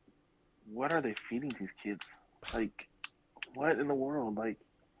like, what are they feeding these kids? Like, what in the world? Like,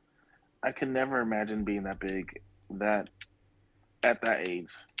 I could never imagine being that big, at that age.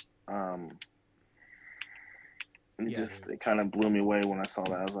 It kind of blew me away when I saw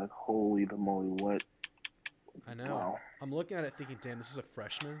that. I was like, holy moly, what? I know. Wow. I'm looking at it thinking, damn, this is a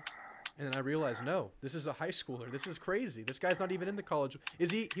freshman. And then I realized, no, this is a high schooler. This is crazy. This guy's not even in the college.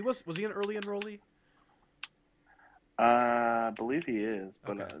 Was he an early enrollee? I believe he is.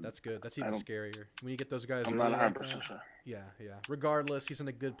 But okay, that's good. That's even scarier. When you get those guys I'm early not 100% like sure. Yeah. Regardless, he's in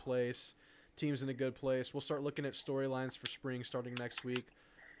a good place. Team's in a good place. We'll start looking at storylines for spring starting next week.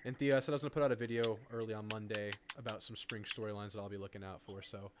 And Thea said I was going to put out a video early on Monday about some spring storylines that I'll be looking out for.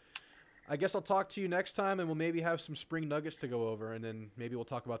 So I guess I'll talk to you next time, and we'll maybe have some spring nuggets to go over, and then maybe we'll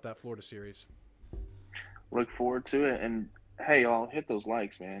talk about that Florida series. Look forward to it. And, hey, y'all, hit those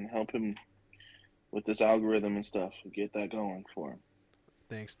likes, man. Help him with this algorithm and stuff. Get that going for him.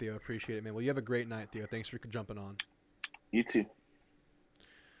 Thanks, Theo. Appreciate it, man. Well, you have a great night, Theo. Thanks for jumping on. You too.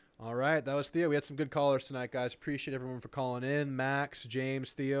 All right, that was Theo. We had some good callers tonight, guys. Appreciate everyone for calling in. Max,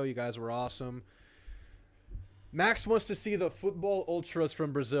 James, Theo, you guys were awesome. Max wants to see the football ultras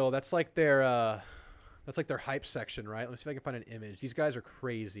from Brazil. That's like their hype section, right? Let me see if I can find an image. These guys are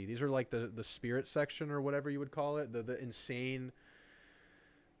crazy. These are like the spirit section or whatever you would call it. The insane.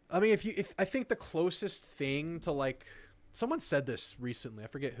 I mean, if I think the closest thing to like someone said this recently, I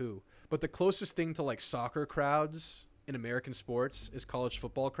forget who, but the closest thing to like soccer crowds in American sports is college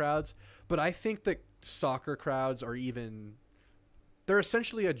football crowds. But I think that soccer crowds are they're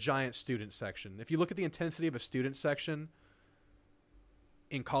essentially a giant student section. If you look at the intensity of a student section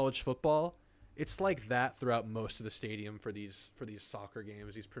in college football, it's like that throughout most of the stadium for these soccer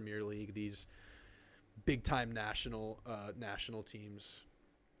games, these Premier League, these big time national teams.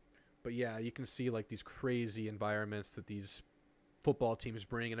 But yeah, you can see like these crazy environments that these football teams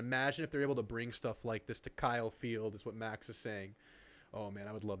bring, and imagine if they're able to bring stuff like this to Kyle Field, is what Max is saying. Oh man,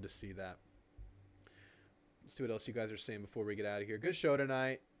 I would love to see that. Let's see what else you guys are saying before we get out of here. Good show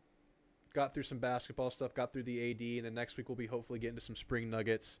tonight. Got through some basketball stuff, got through the AD, and then next week we'll be hopefully getting to some spring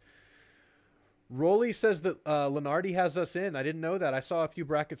nuggets. Rolly says that Lenardi has us in. I didn't know that. I saw a few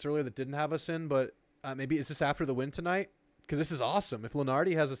brackets earlier that didn't have us in, but maybe is this after the win tonight? Because this is awesome. If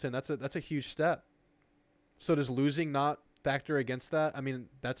Lenardi has us in, that's a huge step. So does losing not factor against that? I mean,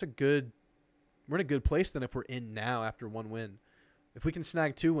 we're in a good place then if we're in now after one win. If we can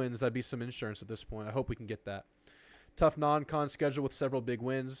snag 2 wins, that'd be some insurance at this point. I hope we can get that. Tough non-con schedule with several big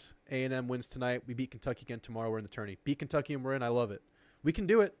wins. A&M wins tonight. We beat Kentucky again tomorrow. We're in the tourney. Beat Kentucky and we're in. I love it. We can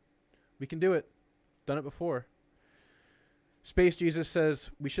do it. We can do it. Done it before. Space Jesus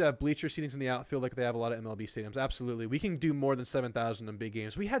says we should have bleacher seatings in the outfield like they have a lot of MLB stadiums. Absolutely. We can do more than 7,000 in big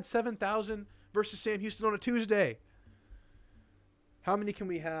games. We had 7,000 versus Sam Houston on a Tuesday. How many can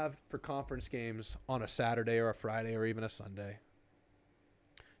we have for conference games on a Saturday or a Friday or even a Sunday?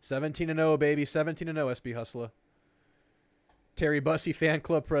 17-0, baby. 17-0, SB Hustler. Terry Bussey, fan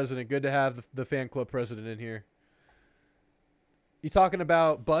club president. Good to have the fan club president in here. You talking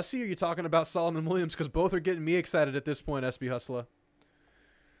about Bussey or you talking about Solomon Williams? Because both are getting me excited at this point, SB Hustler.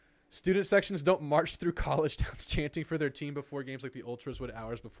 Student sections don't march through college towns chanting for their team before games like the Ultras would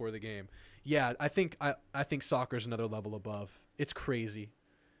hours before the game. Yeah, I think soccer's another level above. It's crazy.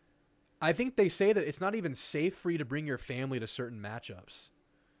 I think they say that it's not even safe for you to bring your family to certain matchups.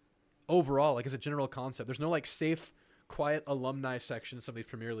 Overall, like as a general concept, there's no like safe, quiet alumni section in some of these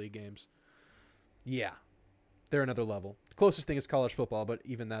Premier League games. Yeah, they're another level. The closest thing is college football, but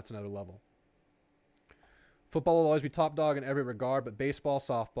even that's another level. Football will always be top dog in every regard, but baseball,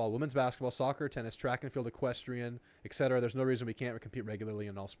 softball, women's basketball, soccer, tennis, track and field, equestrian, etc. There's no reason we can't compete regularly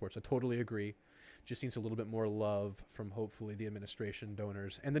in all sports. I totally agree. Just needs a little bit more love from hopefully the administration,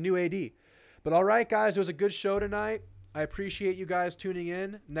 donors, and the new AD. But all right, guys, it was a good show tonight. I appreciate you guys tuning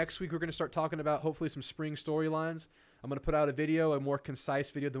in. Next week, we're going to start talking about hopefully some spring storylines. I'm going to put out a video, a more concise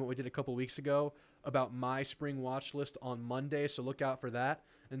video than what we did a couple weeks ago about my spring watch list on Monday, so look out for that.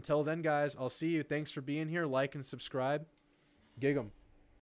 Until then, guys, I'll see you. Thanks for being here. Like and subscribe. Gig 'em.